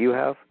that you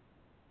have?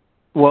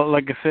 Well,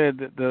 like I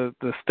said,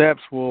 the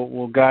steps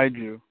will guide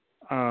you.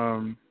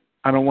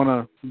 I don't want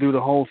to do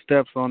the whole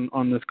steps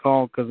on this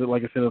call because,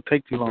 like I said, it'll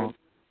take too long.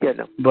 Yeah,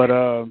 no. But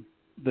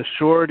the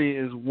surety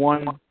is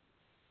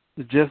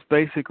just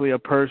basically a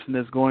person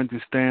that's going to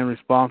stand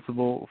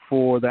responsible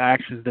for the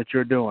actions that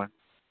you're doing,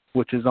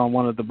 which is on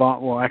one of the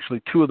bond. Well,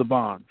 actually, two of the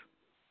bonds.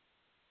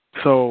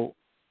 So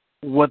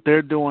what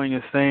they're doing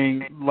is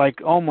saying,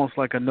 almost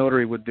like a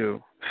notary would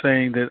do,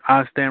 saying that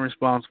I stand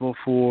responsible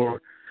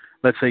for,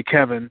 let's say,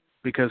 Kevin,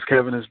 because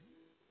Kevin is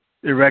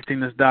erecting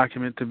this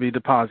document to be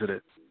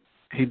deposited.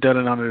 He did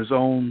it under his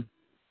own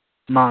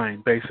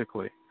mind,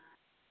 basically.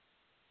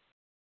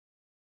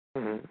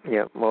 Mm-hmm.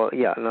 Yeah. Well,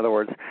 yeah. In other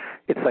words,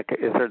 it's like,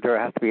 there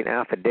has to be an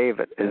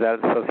affidavit? Is that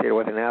associated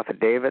with an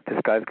affidavit? This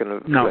guy's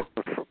going to... No.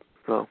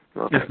 No.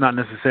 Okay. It's not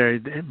necessary.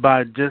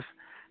 By just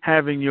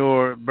having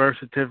your birth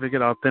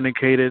certificate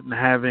authenticated and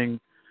having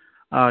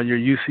your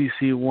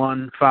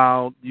UCC1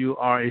 filed, you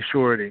are a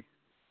surety.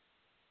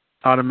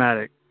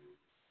 Automatic.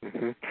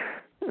 Mm-hmm.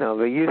 Now,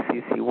 the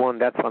UCC1,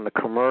 that's on the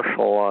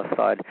commercial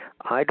side.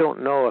 I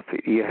don't know if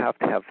you have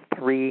to have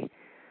three,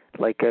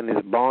 like in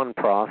this bond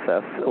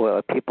process,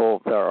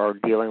 people that are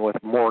dealing with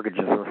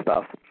mortgages and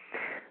stuff,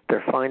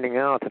 they're finding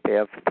out that they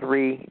have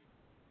three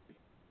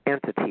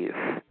entities.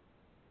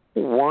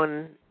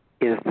 One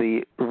is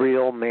the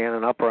real man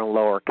in upper and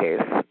lower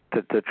case,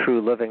 the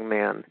true living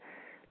man.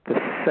 The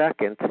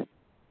second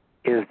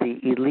is the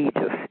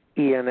Elegis,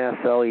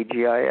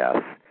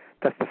 ENSLEGIS.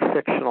 That's the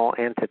fictional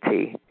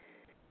entity.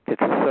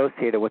 It's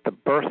associated with the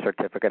birth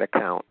certificate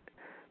account.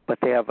 But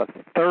they have a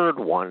third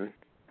one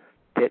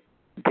that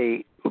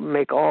they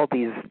make all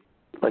these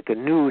like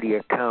annuity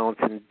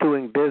accounts and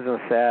doing business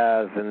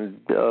as and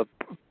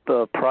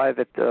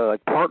private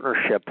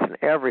partnerships and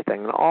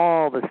everything. And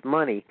all this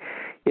money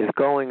is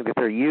going that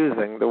they're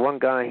using. The one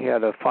guy, he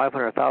had a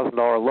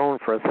 $500,000 loan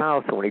for his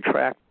house, and when he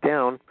tracked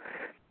down,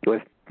 it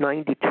was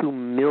 $92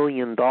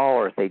 million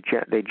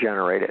they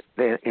generated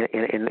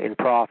in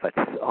profits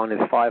on his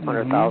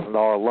 $500,000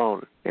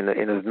 loan in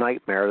his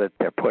nightmare that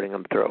they're putting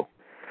him through.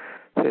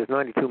 So there's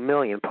 $92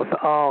 million plus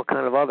all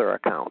kind of other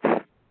accounts.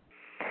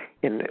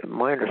 And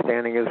my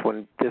understanding is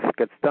when this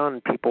gets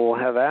done, people will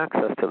have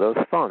access to those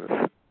funds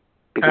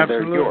because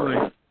Absolutely. They're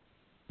yours.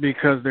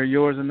 Because they're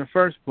yours in the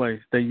first place.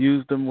 They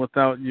used them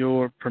without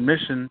your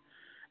permission,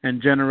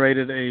 and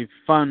generated a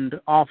fund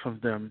off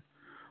of them.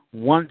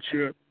 Once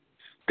your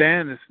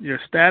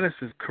status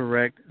is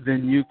correct,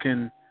 then you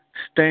can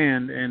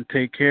stand and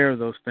take care of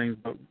those things.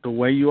 But the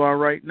way you are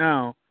right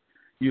now,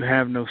 you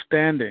have no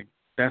standing.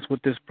 That's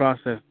what this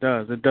process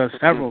does. It does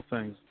several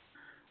things.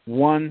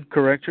 1,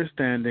 correct your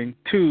standing.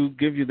 2,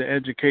 give you the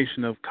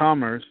education of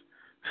commerce.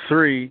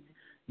 3,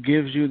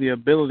 gives you the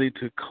ability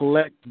to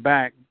collect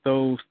back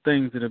those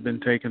things that have been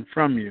taken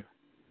from you,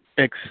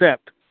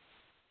 except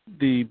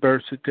the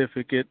birth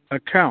certificate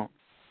account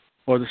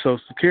or the Social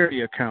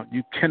Security account.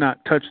 You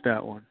cannot touch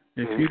that one.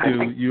 If you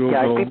do, you will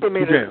go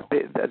to jail.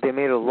 They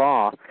made a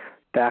law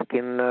back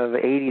in the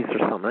 80s or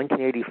something,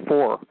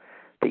 1984,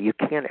 that you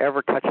can't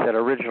ever touch that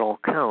original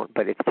account,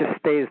 but it just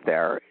stays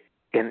there.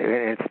 And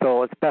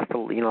it's best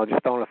to,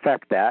 just don't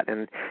affect that.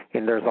 And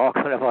there's all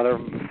kind of other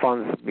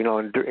funds,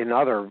 in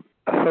other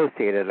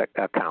associated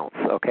accounts,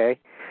 okay?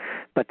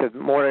 But the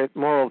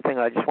moral thing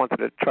I just wanted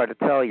to try to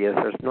tell you is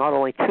there's not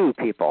only 2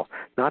 people,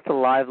 not the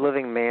live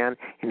living man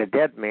and the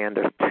dead man.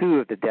 There's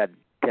 2 of the dead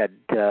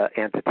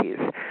entities.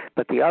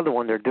 But the other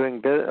one, they're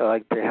doing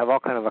they have all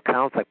kind of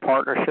accounts, like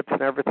partnerships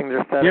and everything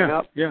they're setting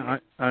up. Yeah,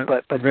 I'm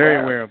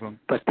very aware of them.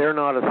 But they're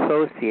not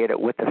associated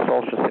with the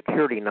Social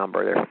Security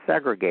number. They're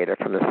segregated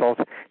from the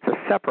Social. It's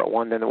a separate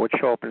one than it would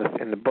show up in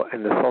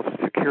the Social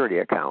Security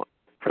account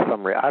for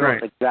some reason. I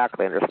don't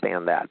exactly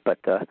understand that, but.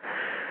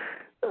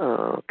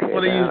 Okay.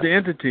 Well, they use the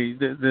entity.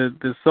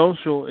 The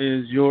social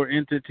is your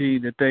entity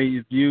that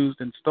they've used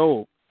and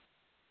stole.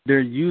 They're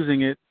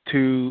using it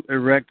to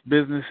erect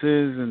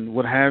businesses and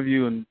what have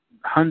you in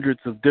hundreds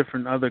of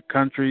different other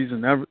countries.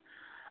 And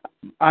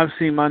I've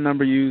seen my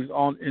number used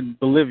in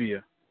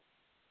Bolivia.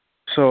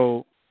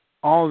 So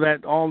all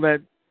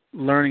that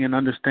learning and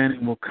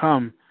understanding will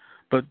come.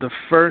 But the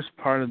first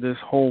part of this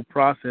whole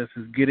process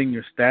is getting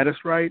your status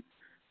right,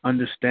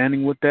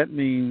 understanding what that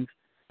means,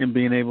 and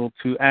being able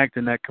to act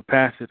in that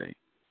capacity.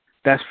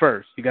 That's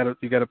first. You got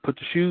to put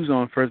the shoes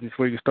on first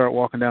before you can start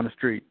walking down the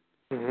street.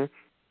 Mm-hmm.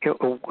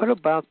 What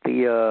about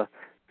the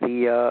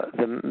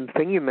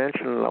thing you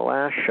mentioned in the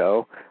last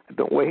show? I've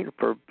been waiting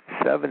for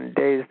 7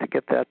 days to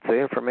get that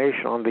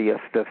information on the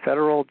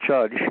federal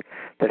judge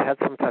that had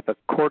some type of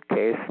court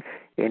case,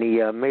 and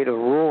he made a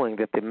ruling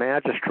that the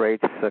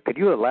magistrates. Could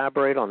you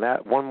elaborate on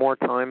that one more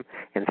time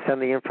and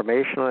send the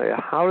information?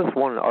 How does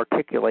one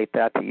articulate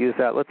that to use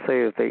that? Let's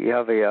say if you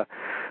have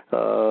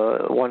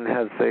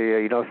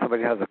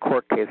somebody has a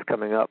court case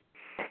coming up,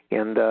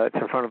 and it's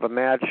in front of a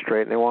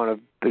magistrate, and they want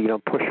to,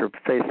 push your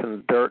face in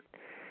the dirt.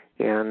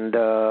 And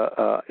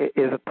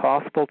is it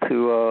possible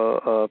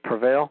to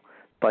prevail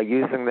by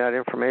using that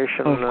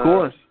information? Of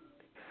course,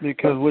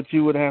 because what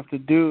you would have to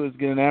do is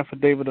get an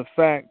affidavit of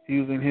fact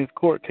using his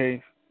court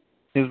case,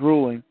 his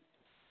ruling.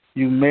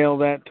 You mail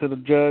that to the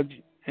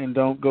judge and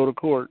don't go to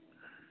court.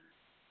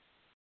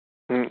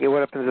 What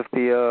happens if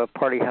the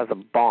party has a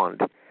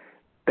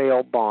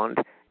bail bond?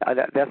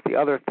 That's the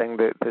other thing.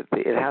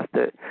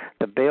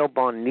 The bail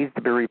bond needs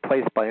to be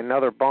replaced by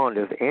another bond.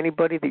 Is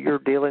anybody that you're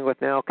dealing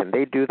with now, can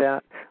they do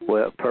that?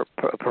 Will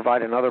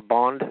provide another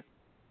bond?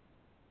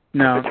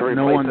 No, to replace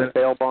no one the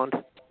bail bond.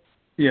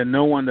 Yeah,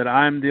 no one that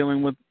I'm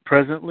dealing with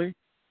presently.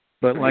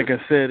 But like I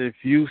said, if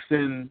you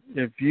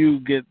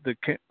get the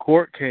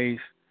court case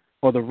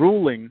or the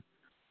ruling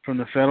from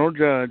the federal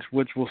judge,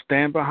 which will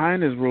stand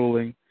behind his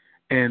ruling,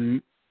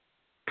 and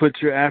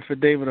put your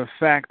affidavit of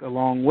fact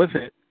along with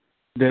it,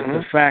 that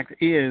the fact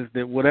is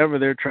that whatever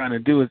they're trying to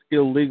do is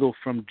illegal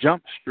from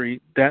Jump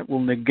Street, that will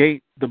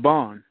negate the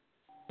bond.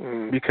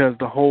 Because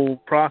the whole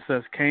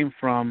process came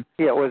from...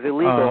 Yeah, it was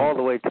illegal all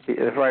the way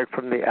to right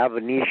from the ab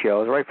initio.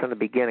 It was right from the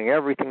beginning.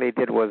 Everything they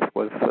did was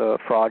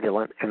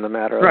fraudulent in the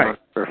matter I'm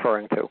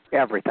referring to.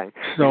 Everything.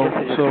 So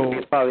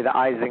probably the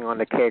icing on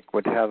the cake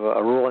would have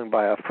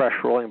a fresh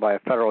ruling by a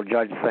federal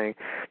judge saying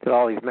that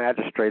all these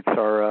magistrates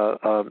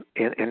are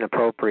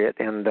inappropriate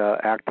and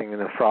acting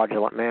in a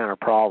fraudulent manner.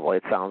 Probably,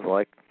 it sounds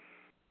like.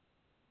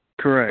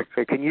 Correct.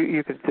 Okay, can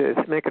you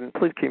please make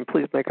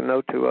a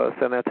note to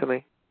send that to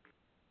me?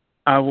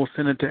 I will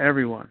send it to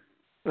everyone.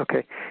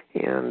 Okay.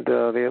 And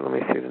let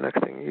me see the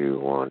next thing you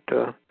want.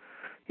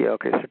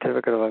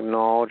 Certificate of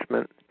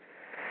acknowledgement.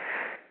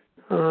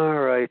 All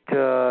right.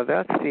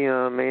 That's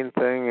the main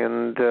thing.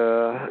 And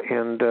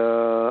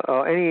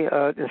any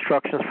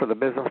instructions for the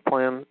business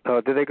plan?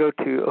 Do they go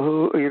to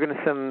who? Are you going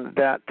to send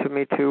that to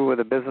me too? Where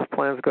the business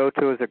plans go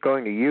to? Is it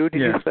going to you?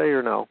 Did you say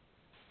or no?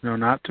 No,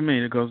 not to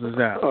me. It goes to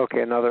Zap.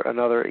 Okay.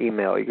 Another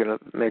email. You're going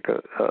to make a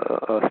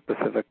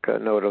specific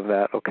note of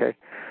that. Okay.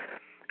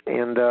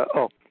 And,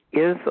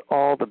 is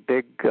all the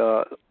big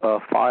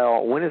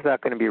file, when is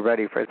that going to be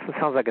ready for? It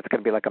sounds like it's going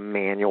to be like a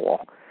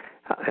manual,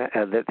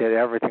 that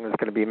everything is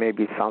going to be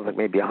maybe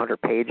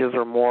 100 pages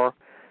or more.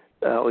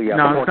 No,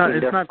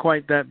 it's not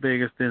quite that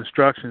big. It's the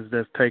instructions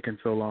that's taken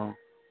so long.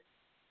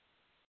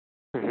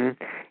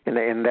 Mm-hmm.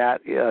 And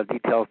that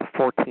details the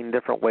 14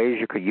 different ways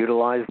you could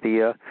utilize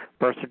the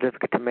birth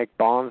certificate to make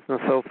bonds and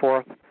so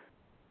forth?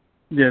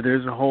 Yeah,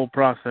 there's a whole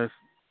process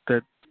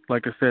that,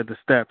 like I said, the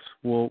steps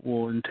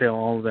will entail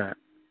all of that.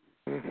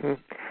 Mm-hmm.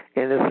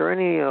 And is there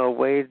any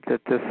way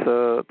that this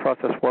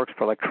process works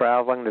for like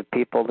traveling, that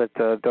people that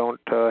don't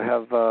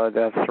that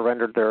have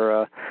surrendered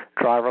their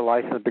driver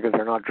license because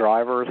they're not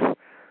drivers?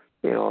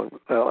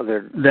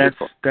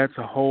 That's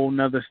a whole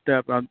nother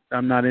step.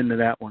 I'm not into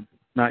that one,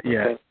 not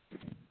yet. Okay.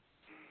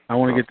 I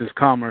want to get this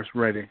commerce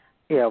ready.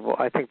 Yeah, well,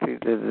 I think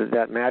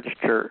that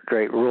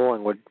magistrate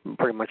ruling would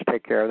pretty much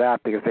take care of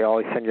that, because they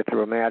always send you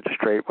through a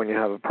magistrate when you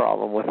have a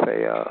problem with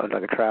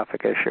like a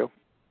traffic issue.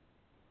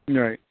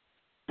 Right.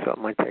 So it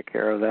might take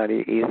care of that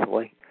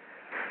easily.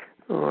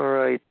 All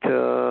right,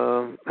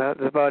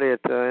 that's about it.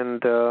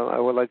 And I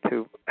would like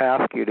to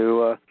ask you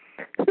to,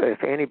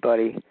 if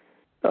anybody,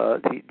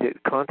 to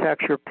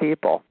contact your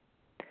people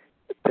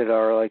that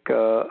are like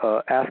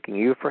asking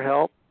you for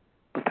help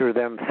through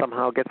them,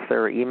 somehow gets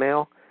their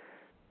email.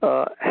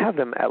 Have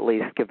them at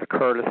least give the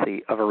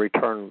courtesy of a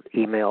return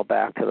email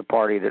back to the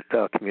party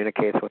that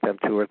communicates with them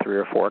 2 or 3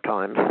 or 4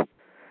 times.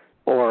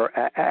 Or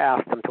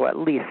ask them to at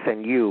least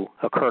send you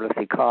a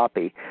courtesy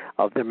copy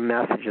of the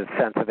messages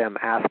sent to them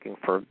asking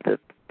for the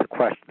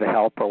question, the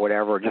help or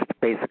whatever, just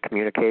basic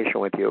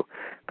communication with you,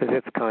 because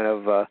it's kind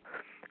of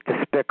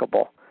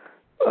despicable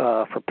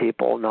for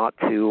people not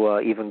to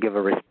even give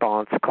a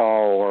response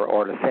call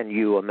or to send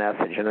you a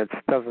message. And it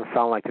doesn't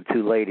sound like the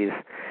 2 ladies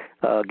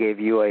gave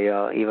you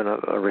even a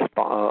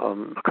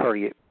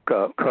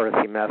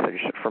courtesy message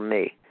from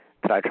me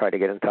that I tried to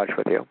get in touch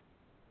with you.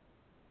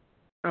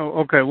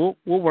 Oh, okay. We'll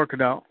work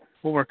it out.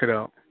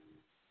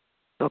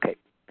 Okay.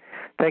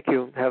 Thank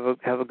you. Have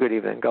a good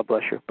evening. God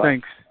bless you.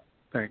 Bye.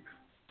 Thanks.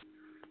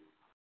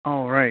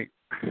 All right.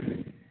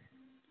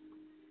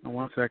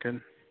 1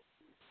 second.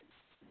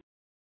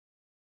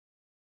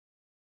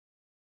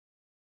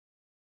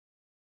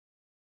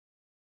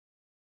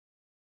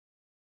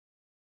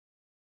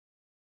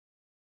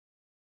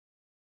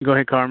 Go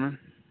ahead, Carmen.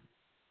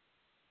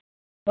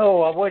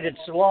 Oh, I waited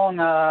so long,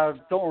 I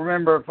don't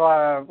remember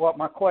what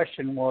my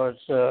question was,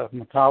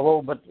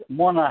 Muntavo, but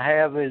one I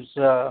have is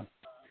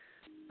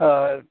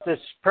this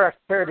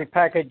prosperity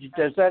package,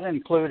 does that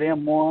include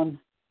M1?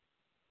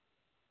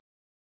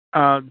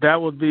 That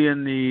would be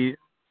in the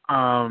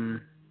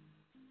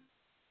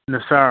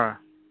Nasara.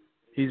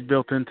 He's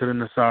built into the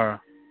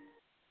Nasara.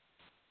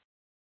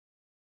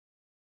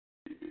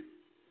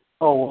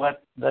 Oh, well,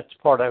 that's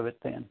part of it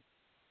then.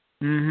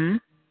 Mm-hmm.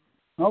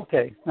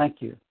 Okay,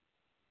 thank you.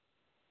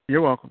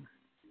 You're welcome.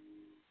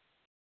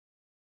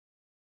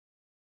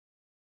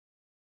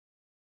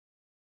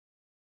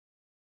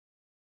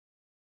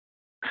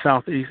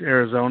 Southeast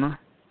Arizona.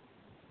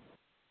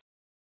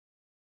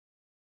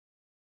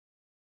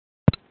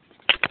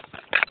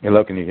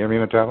 Hello, can you hear me,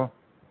 Muntavo?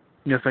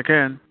 Yes, I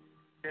can.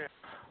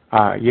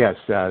 Yes,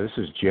 this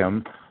is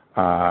Jim.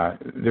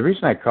 The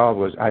reason I called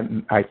was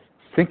I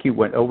think you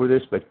went over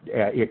this, but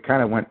it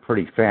kind of went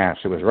pretty fast.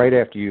 It was right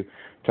after you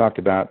talked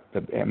about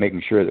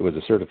making sure that it was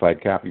a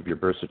certified copy of your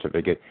birth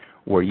certificate.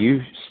 Were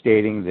you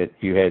stating that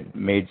you had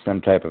made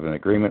some type of an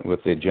agreement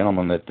with the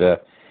gentleman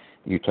that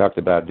you talked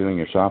about doing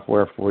your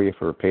software for you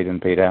for paid in,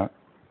 paid out?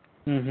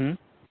 Mm-hmm.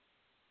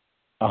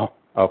 Oh,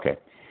 okay.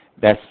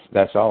 That's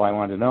all I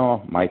wanted to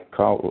know. My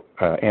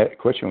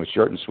question was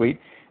short and sweet,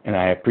 and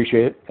I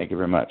appreciate it. Thank you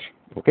very much.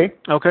 Okay?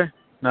 Okay,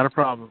 not a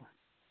problem.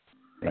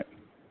 Right.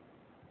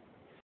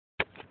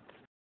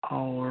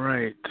 All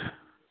right.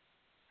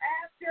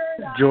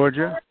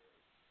 Georgia.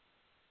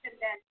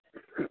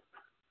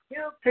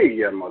 Hey,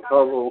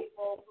 Muntavo.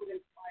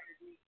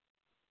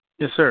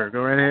 Yes, sir.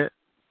 Go right ahead.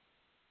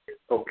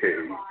 Okay,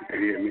 you can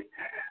hear me.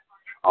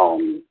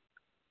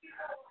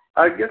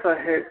 I guess I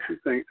had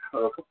a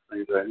couple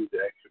things I need to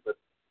ask you, but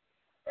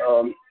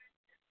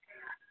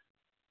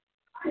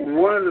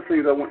one of the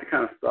things I want to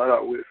kind of start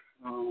out with,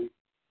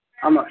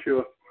 I'm not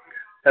sure,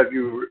 have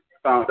you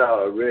found out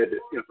or read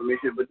the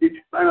information, but did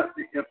you find out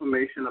the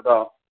information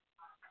about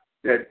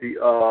that the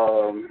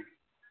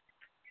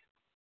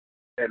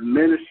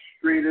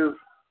administrative,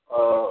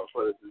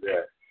 what is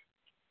that,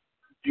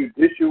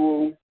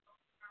 judicial,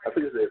 I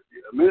think it's the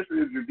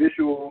administrative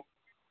judicial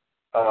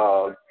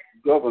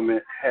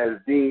government has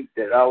deemed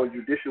that our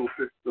judicial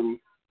system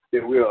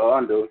that we are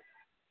under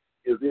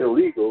is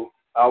illegal.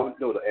 Not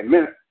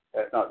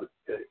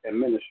the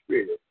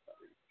administrative.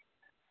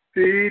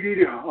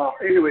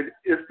 Anyway,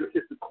 it's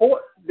the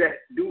courts that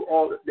do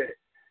all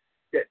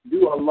that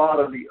do a lot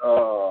of the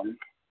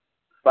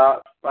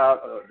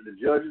the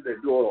judges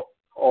that do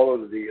all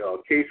of the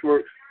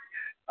casework,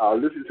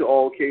 listen to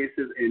all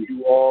cases and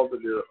do all of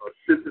the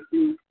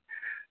synthesis.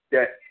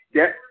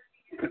 That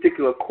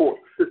particular court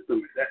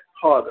system, that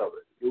part of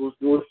it,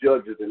 those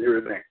judges and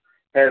everything,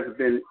 has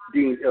been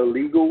deemed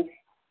illegal,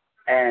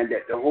 and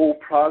that the whole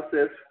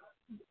process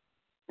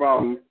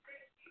from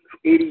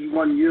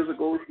 81 years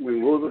ago,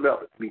 when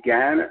Roosevelt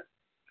began it,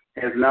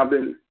 has now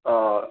been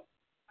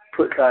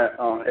put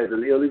as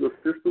an illegal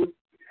system.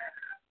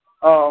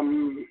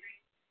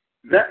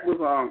 That was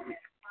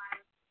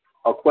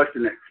a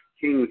question that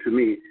came to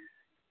me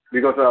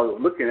because I was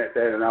looking at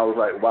that and I was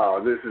like, wow,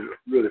 this is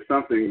really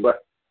something.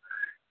 But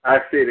I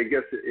said, I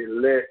guess it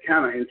led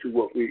kind of into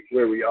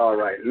where we are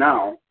right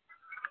now.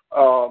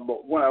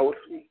 But what I was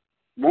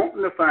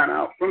wanting to find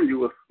out from you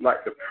was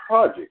like the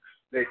projects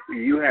that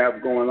you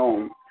have going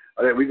on,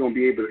 that we're going to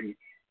be able to,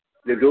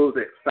 that those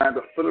that signed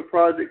up for the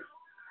projects.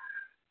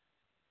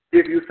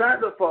 If you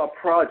signed up for a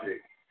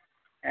project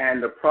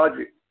and the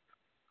project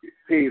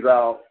pays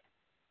out,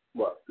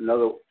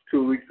 another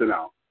 2 weeks from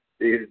now,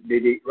 they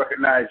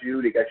recognize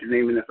you, they got your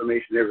name and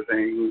information,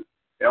 everything,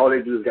 and all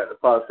they do is got to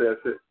process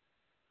it.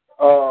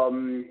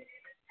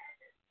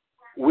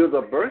 Will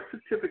the birth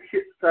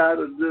certificate side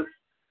of this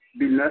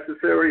be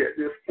necessary at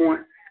this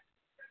point?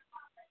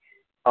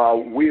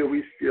 Will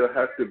we still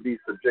have to be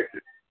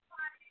subjected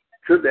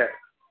to that,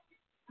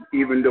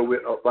 even though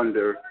we're up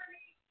under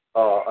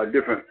a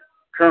different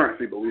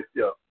currency, but we're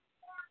still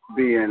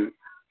being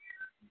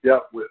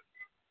dealt with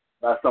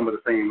by some of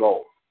the same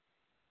laws?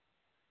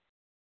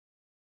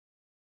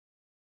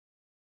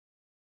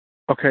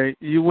 Okay,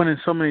 you went in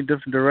so many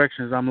different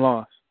directions, I'm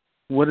lost.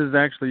 What is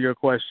actually your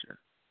question?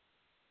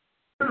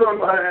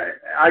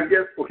 I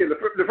guess, okay,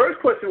 the first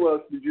question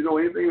was, did you know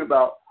anything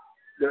about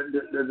the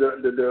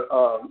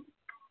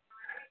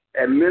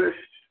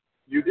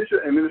judicial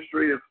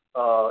administrative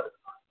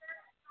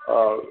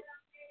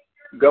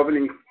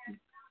governing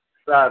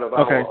side of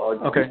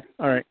our... Okay,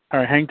 all right,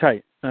 hang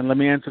tight, and let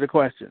me answer the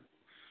question.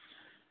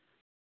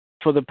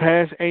 For the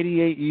past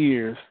 88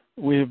 years,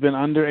 we have been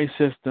under a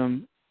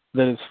system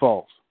that is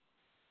false,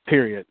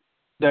 period.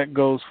 That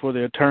goes for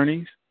the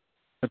attorneys,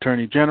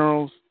 attorney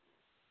generals,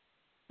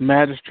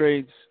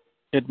 magistrates,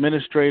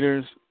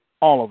 administrators,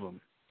 all of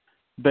them.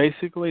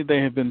 Basically,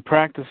 they have been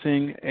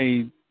practicing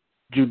a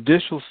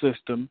judicial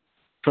system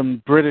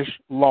from British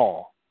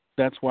law.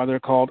 That's why they're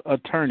called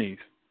attorneys.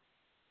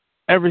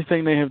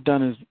 Everything they have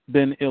done has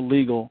been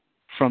illegal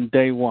from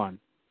day one.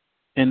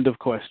 End of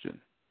question.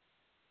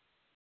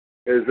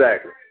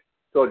 Exactly.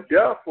 So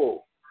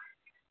therefore,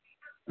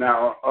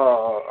 now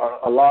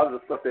a lot of the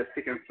stuff that's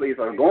taking place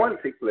or going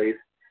to take place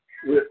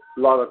with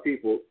a lot of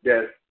people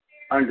that's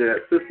under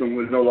that system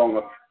will no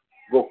longer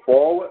go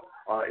forward.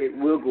 It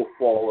will go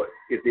forward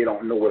if they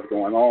don't know what's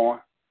going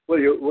on. What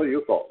are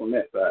your thoughts on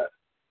that side?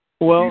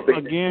 Well,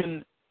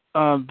 again,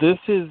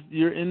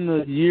 you're in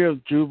the year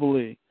of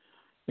Jubilee.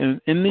 And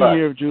in the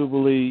year of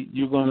Jubilee,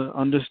 you're going to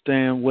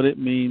understand what it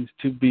means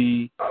to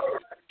be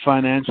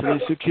financially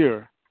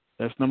secure.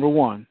 That's number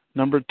one.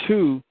 Number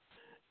two,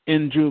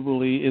 in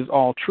Jubilee is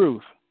all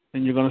truth.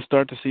 And you're going to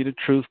start to see the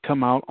truth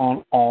come out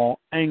on all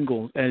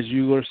angles as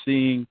you are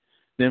seeing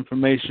the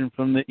information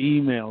from the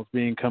emails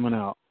coming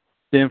out,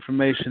 the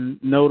information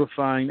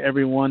notifying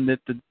everyone that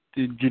the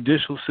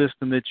judicial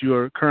system that you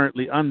are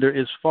currently under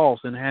is false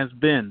and has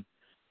been.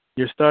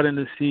 You're starting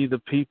to see the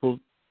people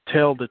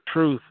tell the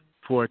truth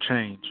for a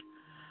change.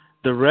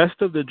 The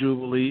rest of the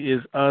Jubilee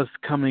is us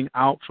coming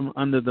out from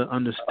under the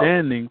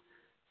understanding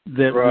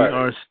that we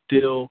are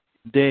still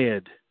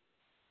dead.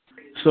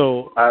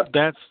 So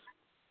that's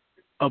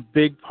a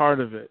big part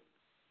of it.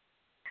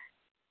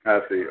 I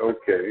see.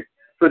 Okay.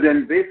 So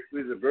then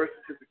basically the birth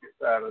certificate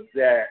side of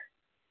that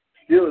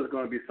still is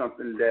going to be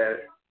something that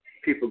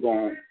people are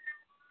going to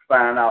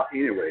find out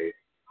anyway.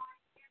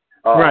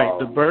 Right.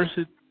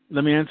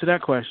 Let me answer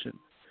that question.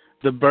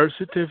 The birth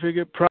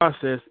certificate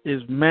process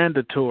is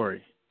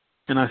mandatory.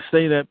 And I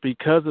say that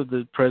because of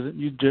the present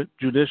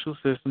judicial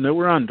system that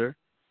we're under.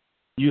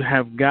 You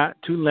have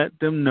got to let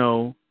them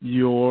know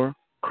your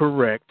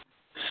correct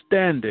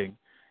standing.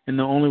 And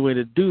the only way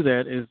to do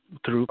that is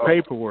through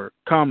paperwork,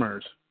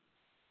 commerce.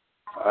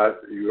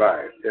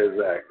 Right,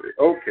 exactly.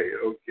 Okay.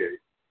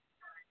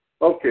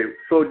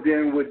 So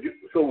then, would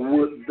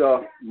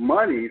the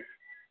monies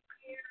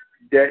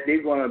that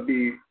they're going to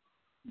be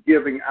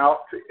giving out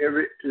to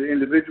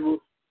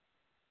individuals,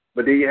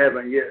 but they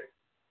haven't yet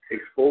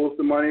exposed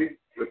the money,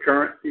 the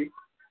currency?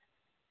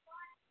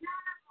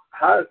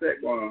 How is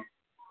that going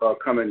to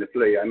come into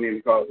play? I mean,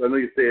 because I know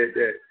you said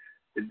that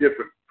the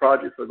different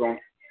projects are going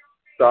to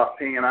start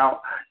paying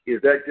out.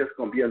 Is that just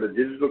going to be under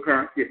digital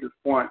currency at this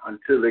point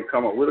until they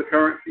come up with a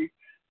currency?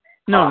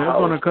 No, they're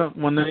going to come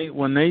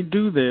when they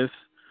do this.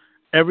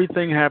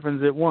 Everything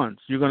happens at once.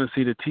 You're going to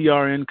see the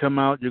TRN come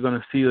out. You're going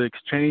to see the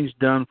exchange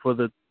done for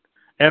the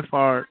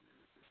FRN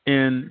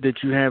that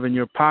you have in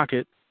your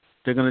pocket.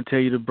 They're going to tell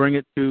you to bring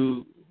it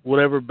to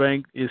whatever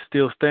bank is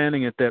still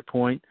standing at that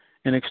point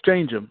and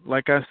exchange them.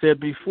 Like I said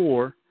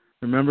before,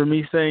 remember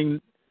me saying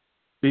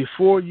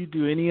before you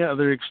do any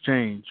other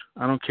exchange,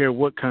 I don't care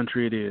what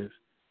country it is,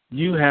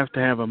 you have to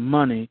have a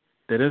money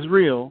that is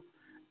real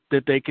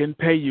that they can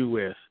pay you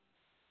with.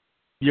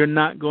 You're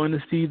not going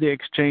to see the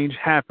exchange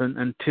happen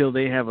until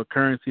they have a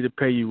currency to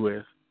pay you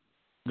with.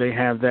 They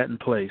have that in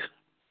place.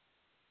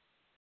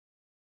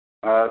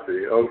 I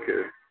see.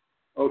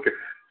 Okay.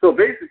 So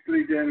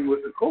basically then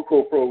with the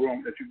COCO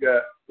program that you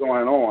got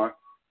going on,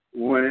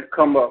 when it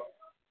come up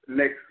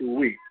next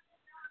week,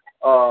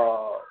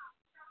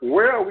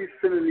 where are we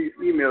sending these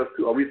emails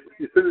to? Are we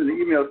sending the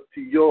emails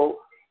to your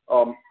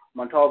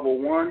Muntavo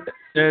 1?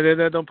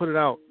 Don't put it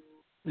out.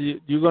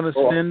 You're going to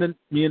send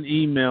me an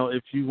email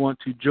if you want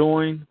to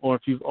join or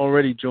if you've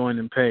already joined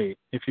and paid.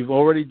 If you've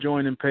already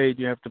joined and paid,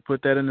 you have to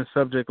put that in the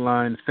subject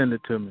line and send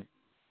it to me.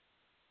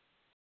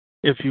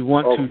 If you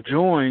want to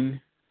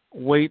join,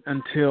 wait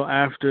until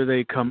after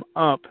they come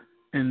up,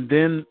 and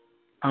then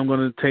I'm going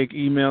to take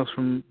emails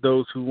from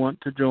those who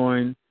want to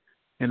join,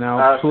 and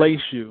I'll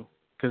place you,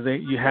 because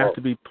you have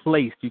to be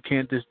placed. You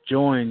can't just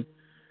join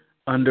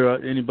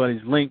under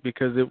anybody's link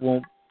because it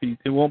won't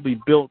be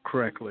built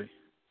correctly.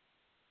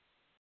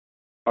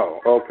 Oh,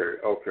 okay.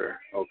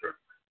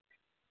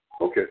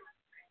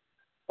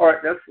 All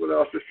right, that's what I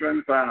was just trying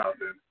to find out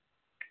then.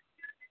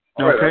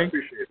 All right, I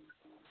appreciate it.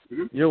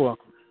 Mm-hmm. You're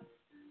welcome.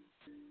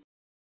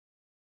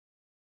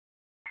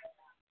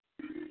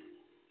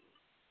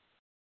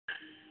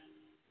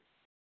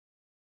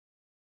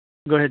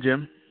 Go ahead,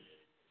 Jim.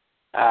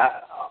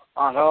 I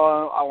want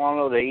to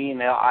know the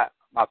email.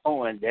 My phone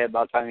went dead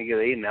by the time you get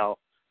the email.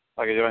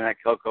 So I could join that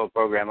COCO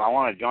program. I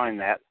want to join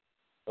that.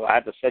 So I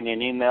have to send you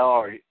an email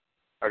or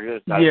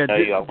just tell you.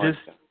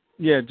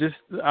 Just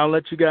I'll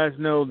let you guys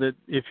know that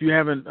if you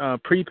haven't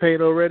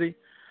prepaid already,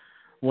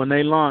 when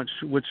they launch,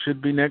 which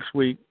should be next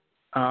week,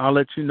 I'll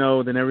let you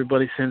know. Then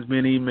everybody sends me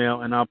an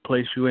email, and I'll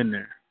place you in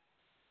there.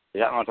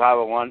 Is that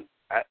Muntavo1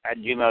 at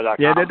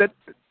gmail.com?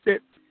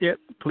 Yeah.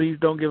 Please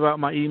don't give out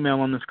my email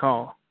on this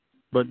call.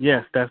 But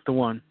yes, that's the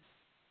one.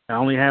 I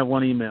only have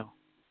one email.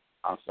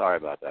 I'm sorry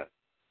about that.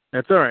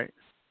 That's all right.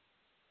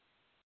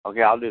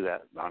 Okay, I'll do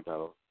that,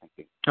 Muntavo. Thank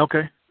you.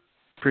 Okay.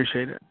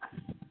 Appreciate it.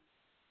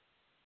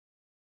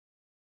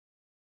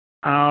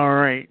 All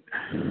right.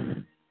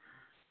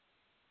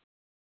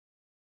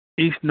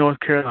 East North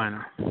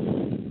Carolina.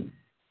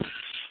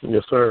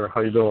 Yes, sir. How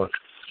you doing?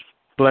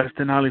 Blessed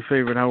and highly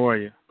favored. How are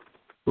you?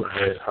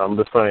 Hey, I'm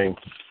the same.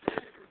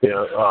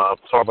 Yeah,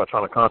 sorry about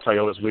trying to contact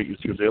you this week.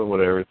 You're dealing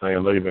with everything. I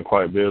know you've been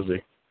quite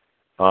busy.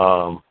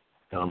 I'm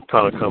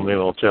kind of coming in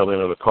on the tail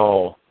end of the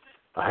call.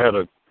 I had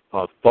a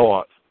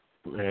thought,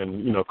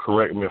 and,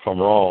 correct me if I'm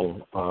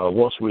wrong.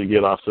 Once we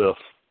get ourselves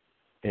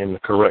in the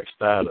correct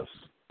status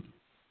as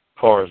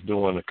far as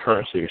doing the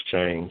currency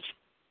exchange,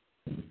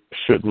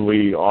 shouldn't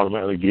we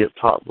automatically get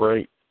top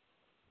rate?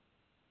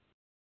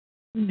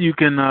 You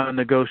can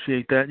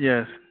negotiate that,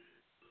 yes.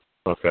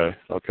 Okay,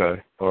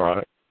 all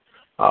right.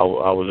 I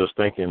was just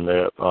thinking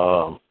that,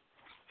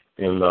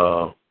 and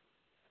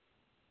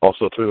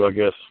also too, I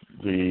guess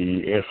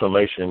the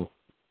information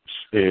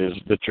is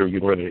that you're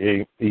getting ready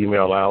to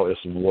email out is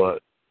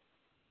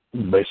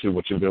basically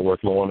what you've been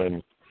working on,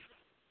 and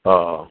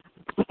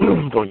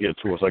going to get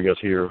to us, I guess,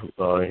 here in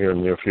the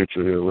near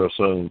future, here real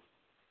soon.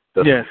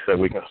 Yes. That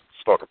we can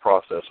start the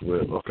process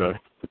with. Okay.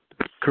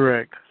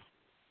 Correct.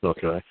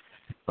 Okay.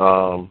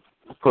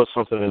 Put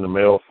something in the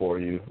mail for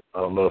you. I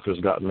don't know if it's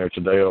gotten there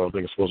today, or I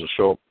think it's supposed to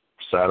show up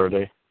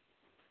Saturday,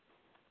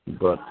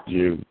 but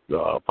you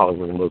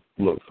probably can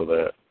look for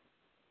that.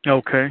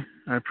 Okay,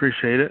 I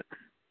appreciate it.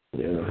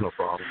 Yeah, no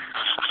problem.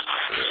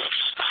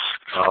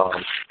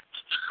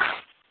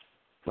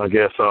 I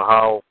guess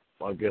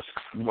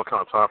what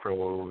kind of time frame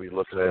will we be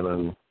looking at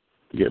and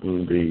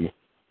getting the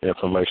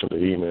information to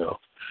email?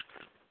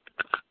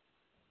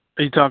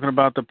 Are you talking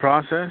about the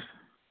process?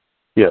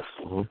 Yes.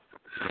 Mm-hmm.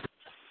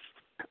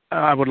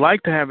 I would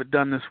like to have it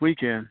done this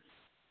weekend.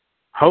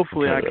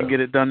 Hopefully I can get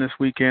it done this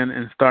weekend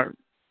and start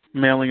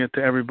mailing it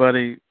to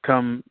everybody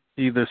come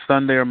either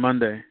Sunday or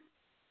Monday.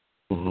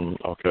 Mm-hmm.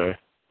 Okay.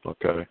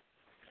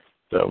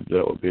 That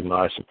would be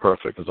nice and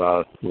perfect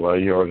because you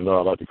already know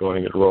I'd like to go ahead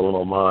and get rolling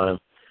on mine.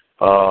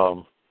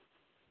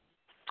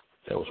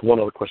 There was one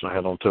other question I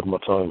had on the tip of my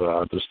tongue that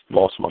I just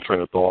lost my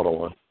train of thought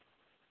on.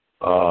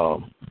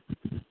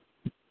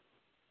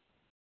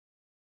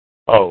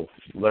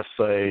 Let's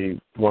say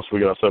once we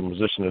get ourselves in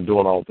position and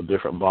doing all the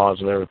different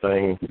bonds and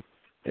everything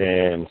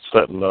and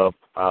setting up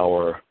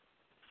our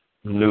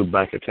new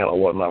bank account or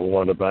whatnot with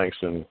one of the banks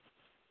and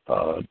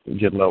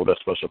getting over that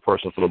special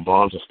person for the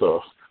bonds and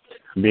stuff,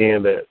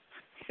 being that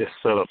it's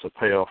set up to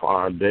pay off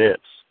our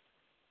debts,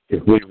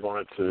 if we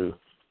wanted to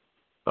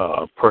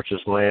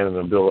purchase land and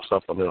then build us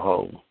up a new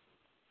home,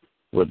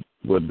 would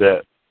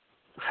that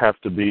have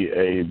to be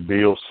a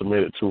bill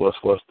submitted to us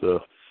for us to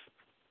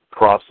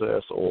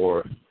process,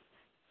 or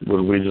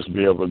would we just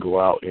be able to go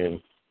out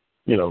and,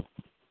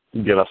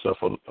 get ourselves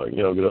a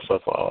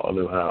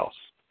new house?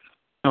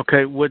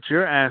 Okay, what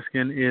you're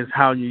asking is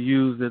how you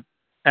use it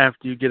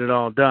after you get it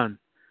all done.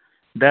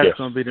 That's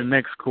going to be the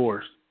next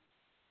course.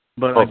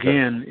 But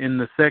again, in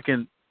the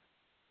second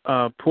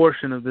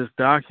portion of these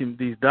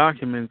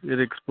documents, it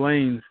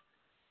explains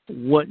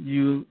what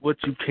you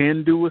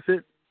can do with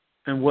it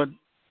and what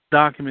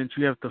documents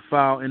you have to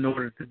file in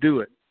order to do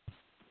it.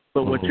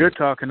 But what you're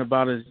talking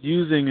about is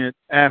using it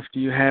after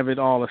you have it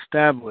all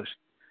established.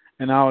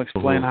 And I'll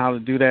explain how to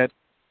do that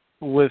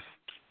with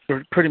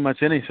pretty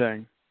much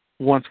anything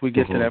once we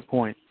get to that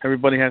point.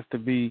 Everybody has to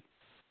be,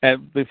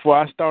 before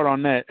I start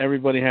on that,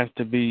 everybody has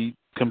to be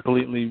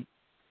completely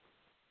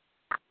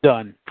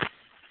done.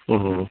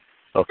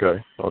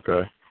 Okay.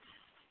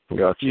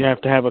 Gotcha. You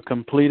have to have a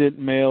completed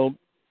mail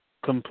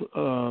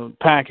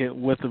packet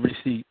with a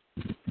receipt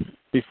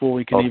before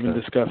we can even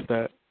discuss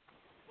that.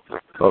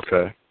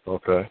 Okay,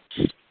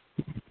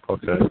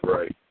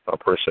 great. I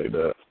appreciate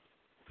that.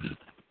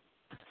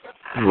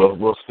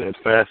 We'll stand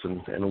fast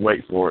and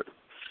wait for it.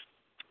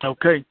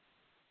 Okay.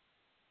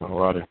 All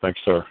righty. Thanks,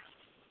 sir.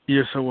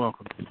 You're so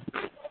welcome.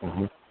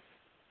 Mm-hmm.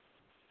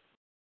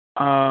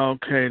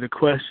 Okay, the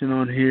question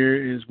on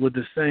here is, would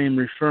the same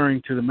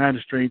referring to the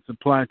magistrates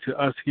apply to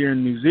us here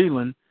in New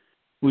Zealand?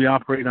 We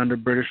operate under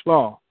British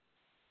law.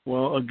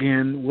 Well,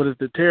 again, what is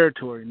the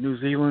territory? New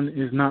Zealand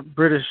is not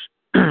British,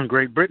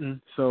 Great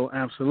Britain, so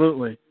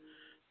absolutely.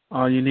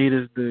 All you need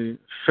is the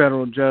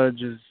federal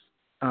judge's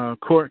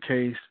court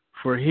case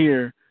for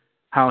here,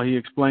 how he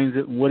explains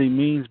it, what he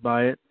means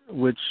by it,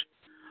 which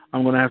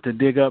I'm going to have to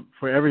dig up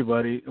for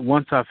everybody.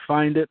 Once I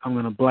find it, I'm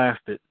going to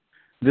blast it.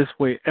 This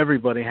way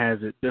everybody has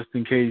it, just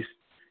in case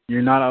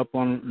you're not up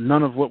on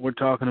none of what we're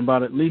talking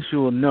about. At least you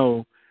will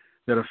know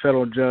that a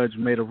federal judge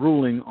made a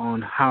ruling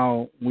on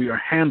how we are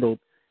handled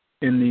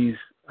in these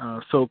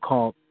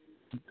so-called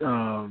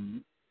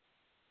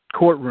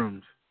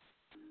courtrooms.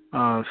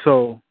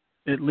 So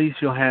at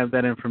least you'll have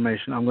that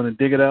information. I'm going to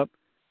dig it up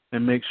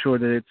and make sure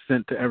that it's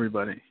sent to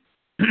everybody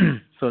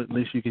so at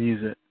least you can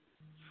use it.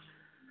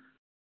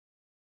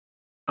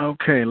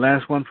 Okay,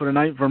 last one for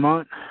tonight,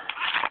 Vermont.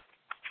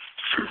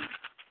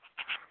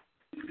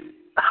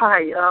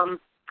 Hi,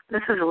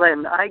 this is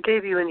Lynn. I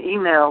gave you an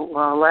email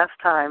last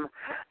time,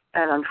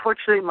 and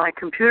unfortunately my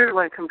computer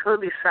went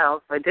completely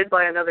south. I did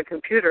buy another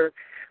computer,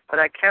 but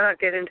I cannot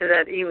get into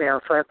that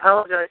email, so I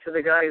apologize to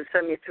the guy who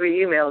sent me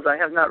 3 emails. I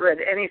have not read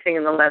anything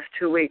in the last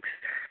 2 weeks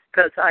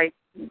because I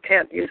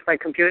can't use my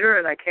computer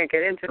and I can't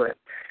get into it.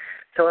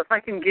 So if I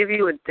can give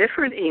you a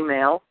different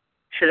email,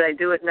 should I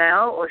do it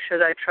now or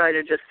should I try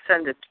to just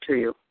send it to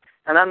you?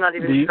 And I'm not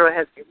even sure I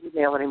have your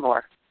email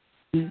anymore.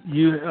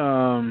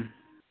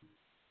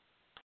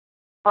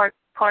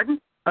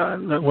 Pardon?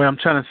 Well, I'm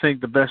trying to think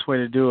the best way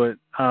to do it.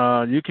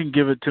 You can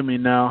give it to me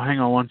now. Hang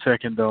on one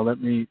second, though. Let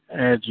me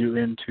add you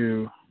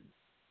into...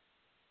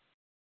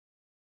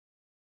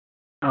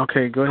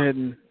 Okay, go ahead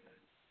and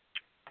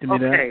give me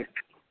that. Okay.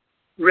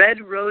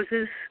 Red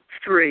Roses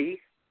 3,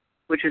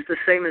 which is the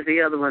same as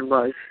the other one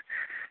was,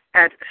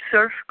 at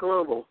Surf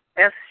Global,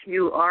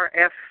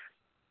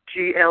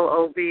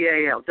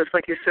 SURFGLOBAL, just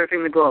like you're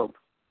surfing the globe,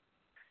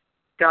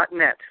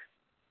 .net.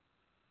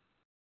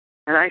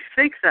 And I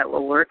think that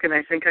will work, and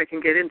I think I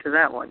can get into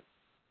that one.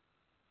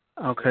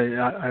 Okay,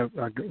 I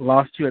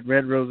lost you at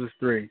Red Roses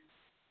 3.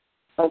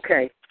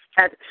 Okay,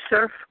 at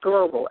Surf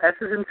Global, S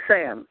as in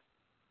Sam,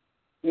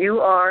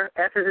 UR,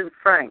 F as in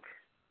Frank,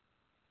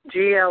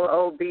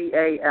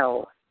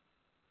 GLOBAL,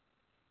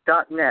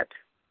 .net.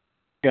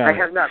 I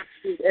have not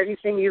received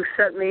anything you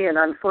sent me, and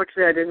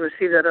unfortunately I didn't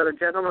receive that other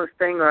gentleman's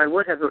thing, or I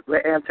would have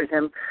answered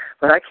him,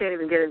 but I can't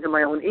even get into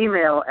my own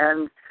email,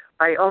 and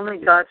I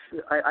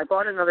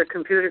bought another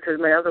computer because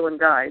my other one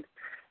died,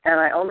 and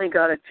I only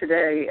got it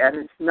today, and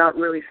it's not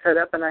really set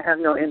up, and I have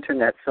no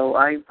internet, so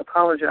I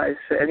apologize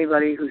to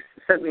anybody who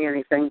sent me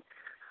anything.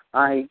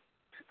 I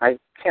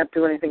can't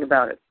do anything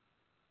about it.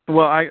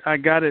 Well, I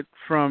got it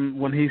from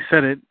when he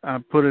said it. I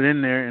put it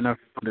in there, and I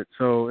found it,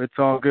 so it's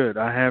all good.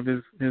 I have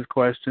his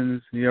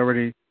questions. He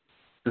already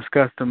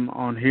discussed them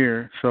on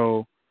here,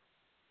 so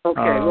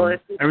okay.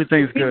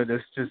 Everything's good.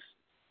 It's just...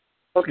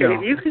 Okay,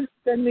 if you can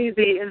send me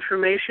the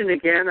information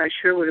again, I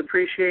sure would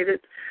appreciate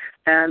it.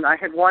 And I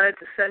had wanted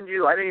to send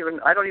you, I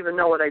don't even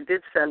know what I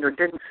did send or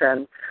didn't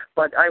send,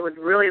 but I would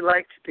really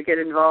like to get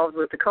involved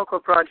with the Cocoa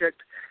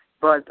Project,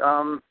 but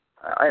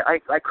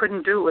I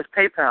couldn't do it with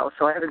PayPal,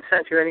 so I haven't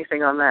sent you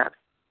anything on that.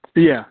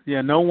 Yeah,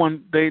 no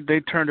one, they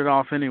turned it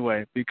off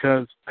anyway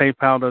because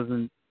PayPal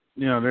doesn't,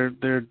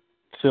 they're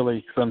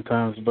silly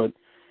sometimes, but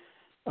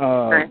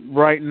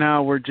right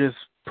now we're just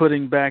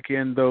putting back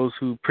in those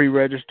who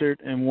pre-registered,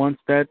 and once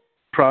that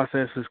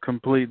process is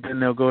complete, then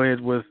they'll go ahead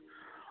with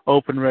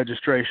open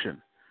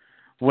registration.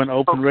 When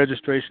open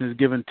registration is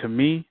given to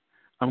me,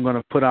 I'm going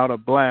to put out a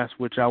blast,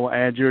 which I will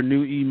add your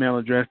new email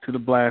address to the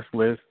blast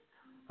list,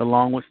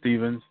 along with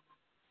Stephen's.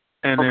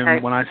 And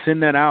then when I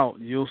send that out,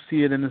 you'll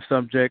see it in the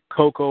subject,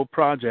 Cocoa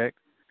Project,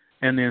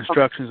 and the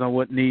instructions on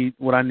what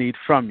I need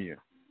from you.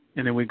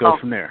 And then we go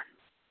from there.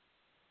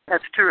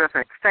 That's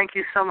terrific. Thank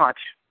you so much.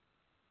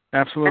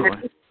 Absolutely.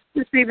 And if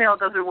this email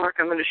doesn't work,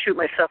 I'm going to shoot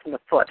myself in the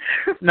foot.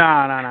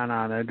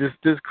 No.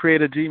 Just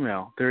create a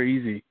Gmail. They're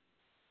easy.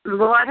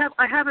 Well, I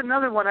have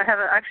another one. I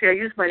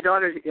use my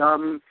daughter's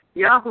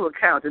Yahoo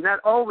account, and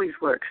that always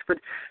works. But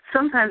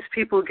sometimes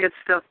people get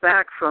stuff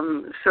back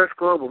from Surf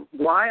Global.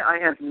 Why? I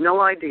have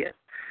no idea.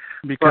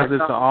 Because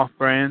it's an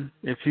off-brand.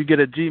 If you get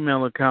a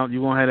Gmail account,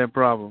 you won't have that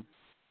problem.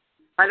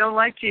 I don't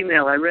like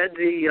Gmail. I read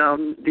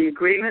the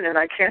agreement, and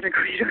I can't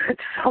agree to it,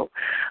 so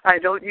I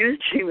don't use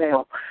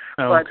Gmail. Okay.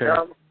 But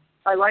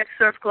I like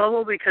Surf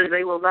Global because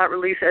they will not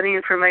release any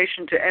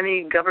information to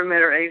any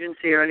government or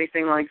agency or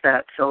anything like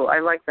that. So I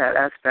like that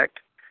aspect.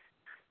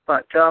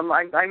 But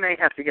I may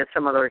have to get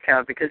some other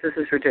account because this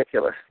is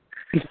ridiculous.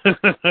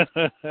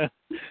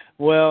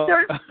 Well,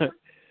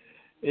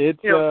 it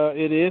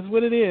is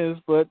what it is,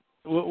 but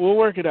we'll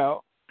work it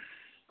out.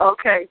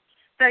 Okay.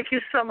 thank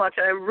you so much.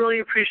 I really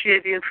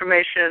appreciate the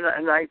information,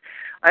 and I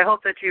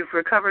hope that you've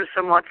recovered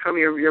somewhat from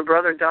your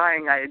brother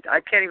dying. I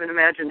can't even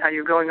imagine how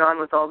you're going on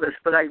with all this,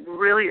 but I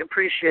really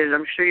appreciate it.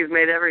 I'm sure you've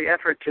made every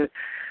effort to,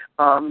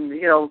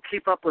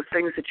 keep up with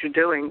things that you're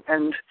doing,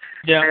 and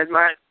I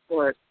admire you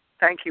for it.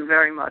 Thank you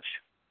very much.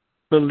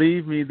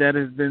 Believe me, that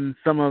has been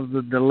some of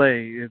the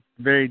delay. It's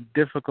very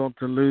difficult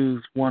to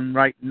lose one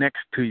right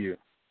next to you.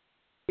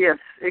 Yes,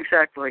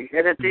 exactly.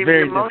 And it's even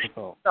very emotional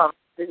difficult. stuff.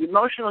 The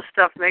emotional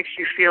stuff makes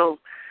you feel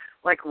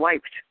like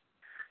wiped.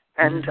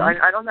 And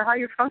I don't know how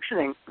you're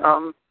functioning.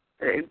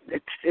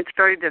 It's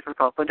very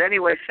difficult. But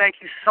anyway, thank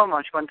you so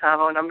much,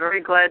 Muntavo, and I'm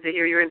very glad to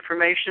hear your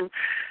information.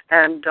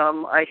 And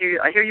I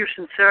hear your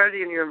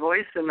sincerity in your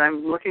voice, and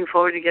I'm looking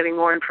forward to getting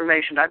more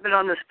information. I've been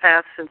on this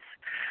path since,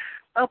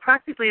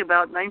 practically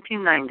about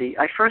 1990.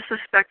 I first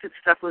suspected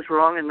stuff was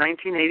wrong in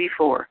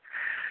 1984.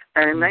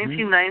 And in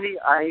 1990,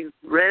 I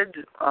read,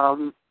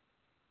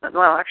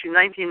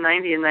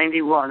 1990 and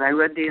 91, I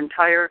read the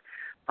entire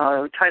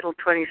Title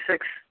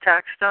 26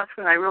 tax stuff,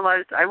 and I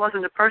realized I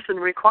wasn't a person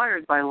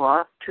required by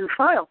law to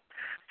file.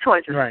 So I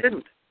just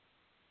didn't.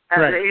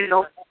 And,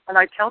 and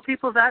I tell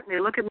people that, and they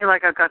look at me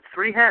like I've got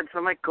three heads.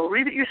 I'm like, go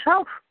read it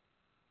yourself.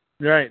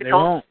 Right, they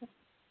won't.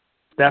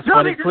 That's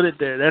why they put it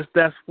there.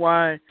 That's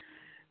why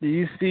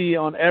you see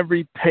on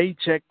every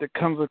paycheck that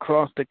comes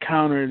across the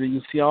counter that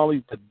you see all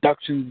these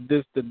deductions,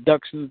 this,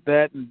 deductions,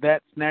 that, and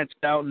that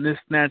snatched out, and this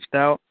snatched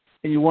out,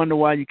 and you wonder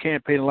why you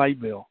can't pay the light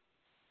bill.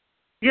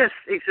 Yes,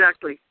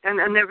 exactly. And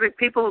there are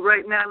people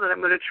right now that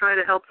I'm going to try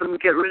to help them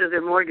get rid of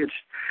their mortgage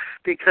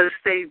because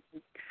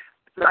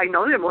I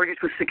know their mortgage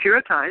was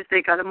securitized.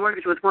 They got a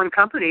mortgage with one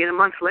company, and a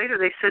month later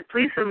they said,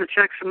 please send the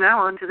checks from now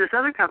on to this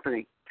other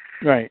company.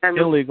 Right, and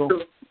illegal.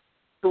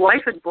 The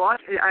wife had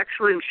bought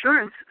actual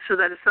insurance so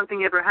that if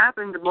something ever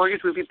happened, the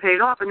mortgage would be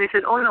paid off. And they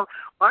said, oh, no,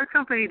 our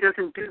company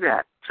doesn't do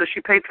that. So she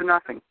paid for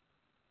nothing.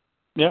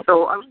 Yep.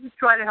 So I'm going to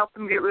try to help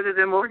them get rid of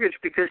their mortgage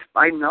because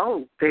I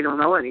know they don't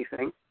know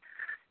anything.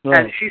 Right.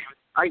 And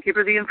I give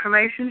her the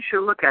information,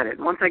 she'll look at it.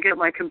 Once I get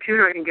my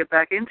computer, I can get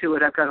back into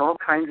it. I've got all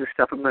kinds of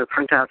stuff I'm going to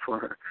print out for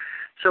her.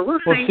 So we'll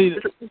see.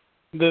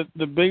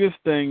 The biggest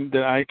thing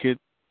that I could,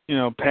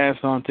 pass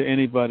on to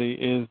anybody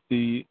is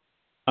the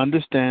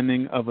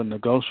understanding of a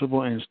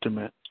negotiable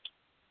instrument.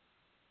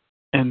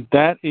 And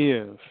that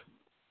is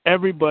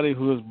everybody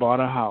who has bought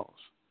a house.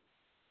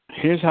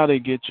 Here's how they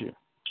get you.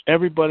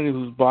 Everybody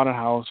who's bought a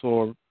house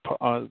or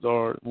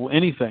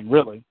anything,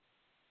 really.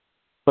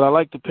 But I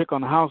like to pick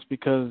on the house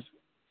because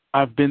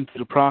I've been through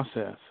the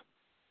process.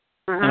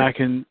 And I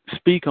can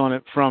speak on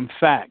it from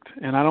fact.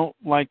 And I don't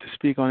like to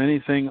speak on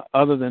anything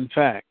other than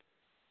fact.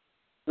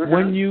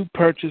 When you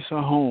purchase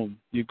a home,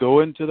 you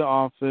go into the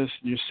office,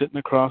 you're sitting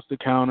across the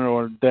counter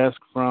or desk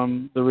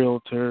from the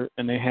realtor,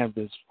 and they have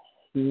this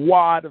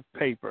wad of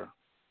paper.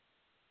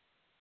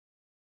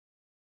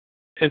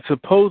 It's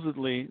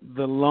supposedly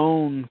the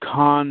loan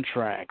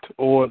contract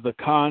or the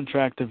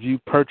contract of you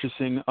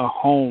purchasing a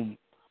home.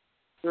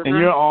 And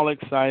you're all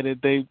excited.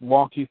 They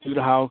walk you through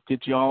the house,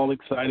 get you all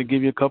excited,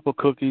 give you a couple of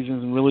cookies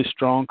and some really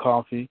strong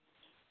coffee.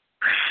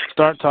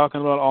 Start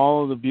talking about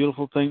all of the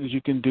beautiful things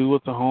you can do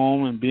with the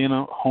home and being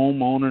a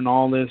homeowner and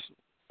all this.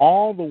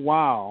 All the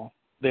while,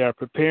 they are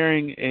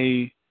preparing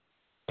a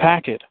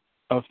packet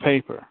of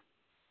paper.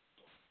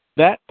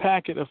 That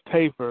packet of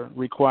paper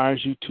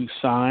requires you to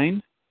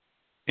sign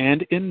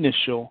and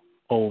initial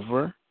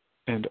over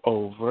and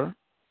over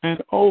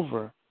and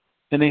over.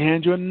 Then they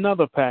hand you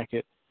another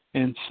packet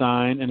and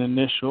sign and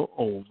initial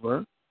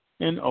over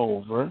and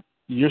over.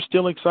 You're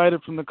still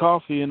excited from the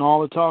coffee and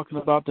all the talking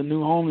about the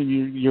new home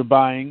you're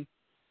buying,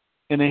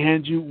 and they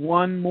hand you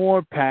one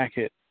more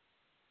packet,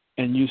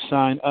 and you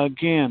sign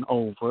again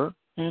over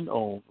and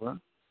over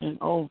and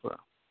over.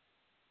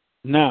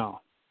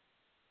 Now,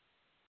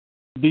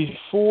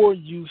 before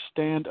you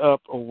stand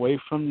up away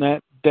from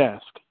that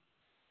desk,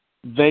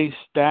 they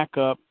stack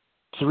up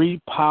 3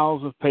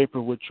 piles of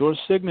paper with your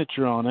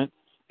signature on it.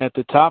 At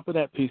the top of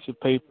that piece of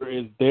paper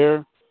is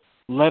their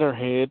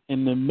letterhead.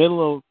 In the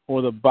middle of,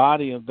 or the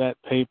body of that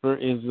paper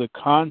is the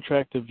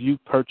contract of you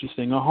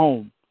purchasing a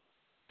home.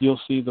 You'll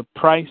see the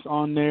price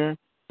on there.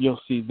 You'll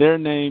see their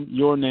name,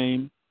 your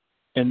name,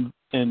 and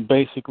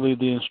basically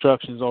the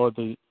instructions or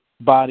the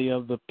body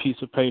of the piece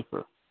of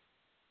paper.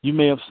 You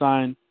may have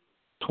signed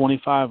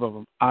 25 of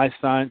them. I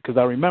signed, because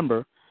I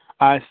remember,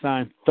 I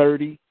signed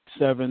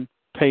 37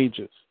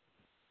 pages.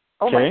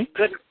 Oh, my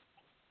goodness.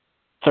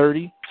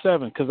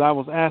 37, because I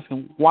was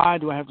asking, why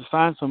do I have to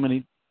sign so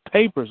many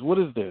papers? What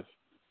is this?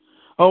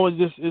 Oh,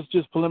 it's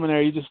just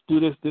preliminary. You just do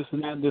this,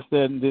 and that, this,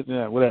 that, and this, and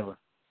that, whatever.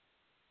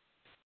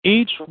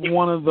 Each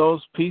one of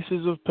those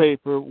pieces of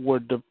paper were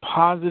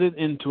deposited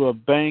into a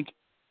bank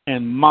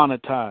and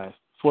monetized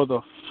for the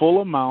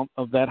full amount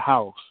of that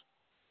house.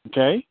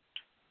 Okay?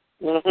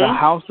 The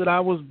house that I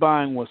was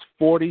buying was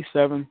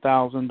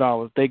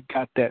 $47,000. They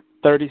got that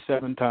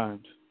 37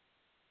 times.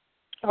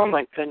 Oh,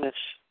 my goodness.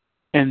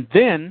 And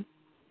then,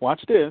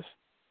 watch this,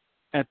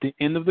 at the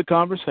end of the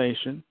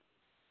conversation,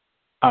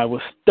 I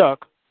was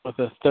stuck with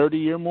a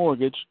 30-year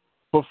mortgage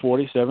for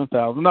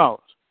 $47,000.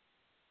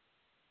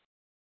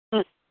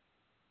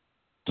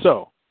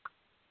 So,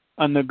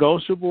 a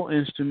negotiable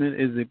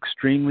instrument is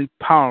extremely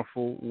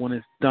powerful when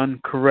it's done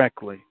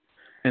correctly.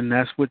 And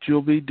that's what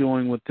you'll be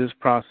doing with this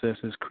process,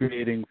 is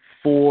creating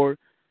 4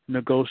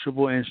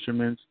 negotiable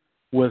instruments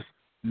with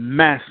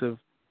massive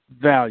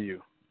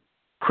value.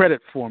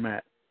 Credit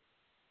format,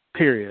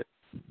 period.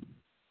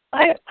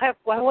 I have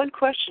one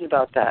question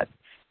about that.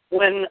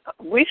 When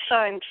we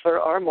signed for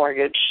our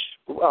mortgage,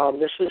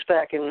 this was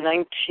back in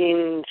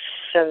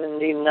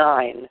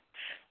 1979.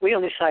 We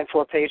only signed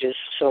 4 pages,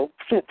 so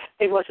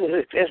it wasn't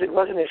as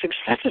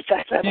expensive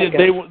back then. Yeah,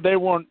 they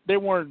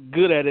weren't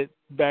good at it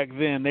back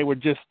then. They were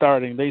just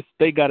starting.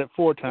 They got it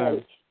 4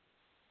 times.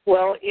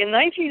 Well, in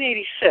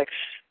 1986,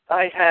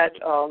 I had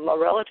a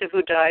relative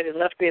who died and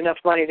left me enough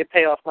money to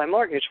pay off my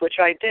mortgage, which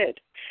I did.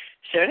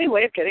 Is there any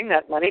way of getting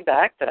that money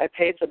back that I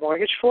paid the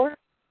mortgage for?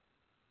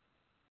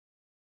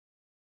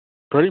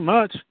 Pretty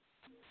much,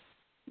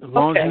 as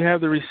long as you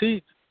have the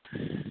receipt.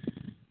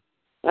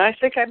 I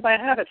think I might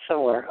have it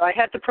somewhere. I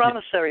had the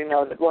promissory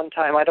note at one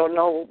time. I don't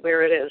know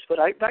where it is, but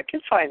I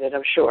can find it,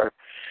 I'm sure.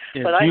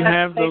 If but you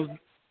have those,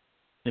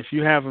 if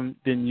you have them,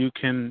 then you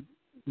can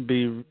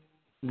be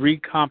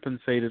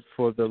recompensated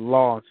for the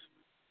loss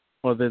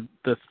or the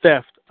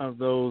theft of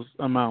those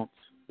amounts,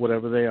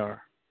 whatever they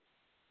are.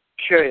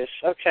 Curious.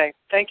 Okay.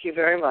 Thank you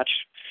very much.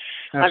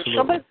 Absolutely.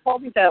 Somebody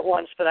told me that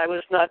once, but I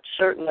was not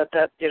certain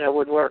that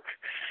would work.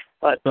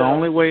 But the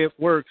only way it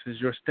works is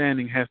your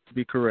standing has to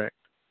be correct.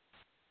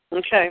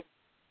 Okay.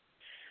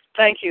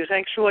 Thank you.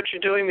 Thanks for what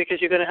you're doing,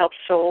 because you're going to help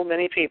so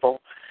many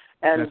people.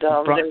 And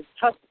there's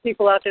tons of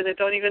people out there that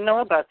don't even know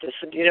about this,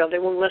 and they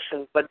won't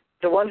listen. But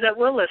the ones that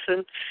will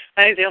listen,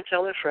 hey, they'll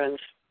tell their friends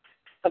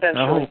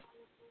eventually. I hope.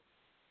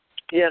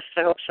 Yes,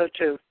 I hope so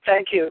too.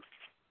 Thank you.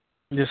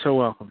 You're so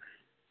welcome.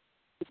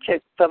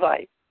 Okay. Bye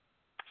bye.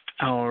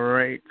 All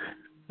right.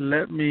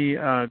 Let me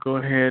go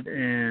ahead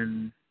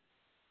and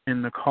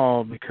end the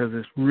call because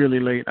it's really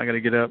late. I got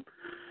to get up.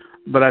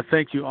 But I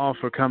thank you all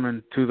for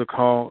coming to the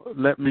call.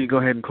 Let me go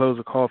ahead and close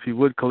the call. If you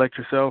would, collect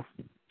yourself.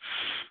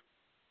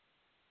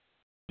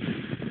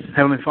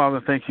 Heavenly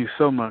Father, thank you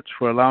so much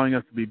for allowing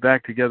us to be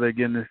back together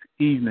again this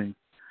evening.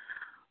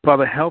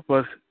 Father, help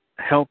us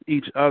help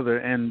each other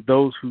and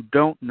those who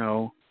don't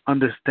know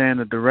understand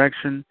the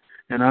direction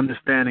and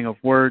understanding of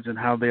words and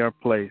how they are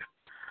placed.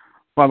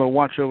 Father,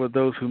 watch over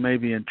those who may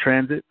be in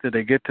transit, that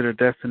they get to their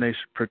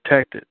destination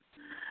protected.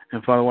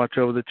 And Father, watch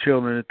over the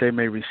children, that they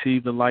may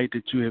receive the light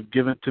that you have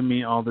given to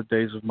me all the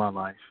days of my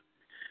life.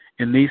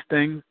 In these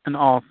things and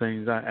all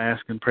things, I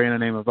ask and pray in the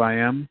name of I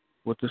Am,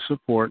 with the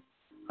support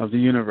of the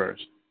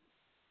universe.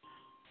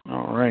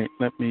 All right,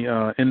 let me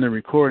end the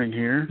recording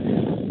here.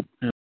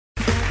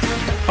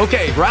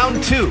 Okay,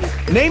 round 2.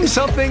 Name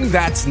something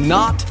that's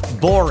not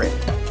boring.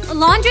 A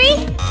laundry?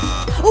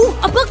 Ooh,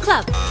 a book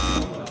club.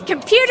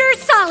 Computer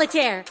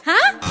solitaire,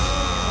 huh?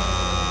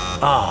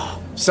 Ah,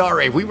 oh,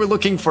 sorry, we were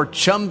looking for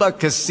Chumba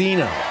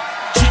Casino.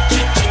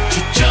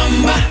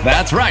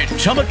 That's right,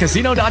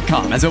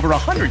 ChumbaCasino.com has over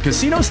 100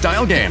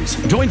 casino-style games.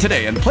 Join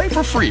today and play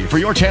for free for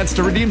your chance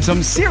to redeem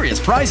some serious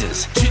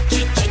prizes.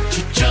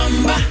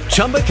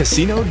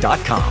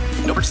 ChumbaCasino.com.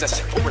 No purchase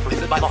necessary. Void where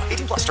prohibited by law.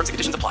 18+ terms and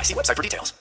conditions apply. See website for details.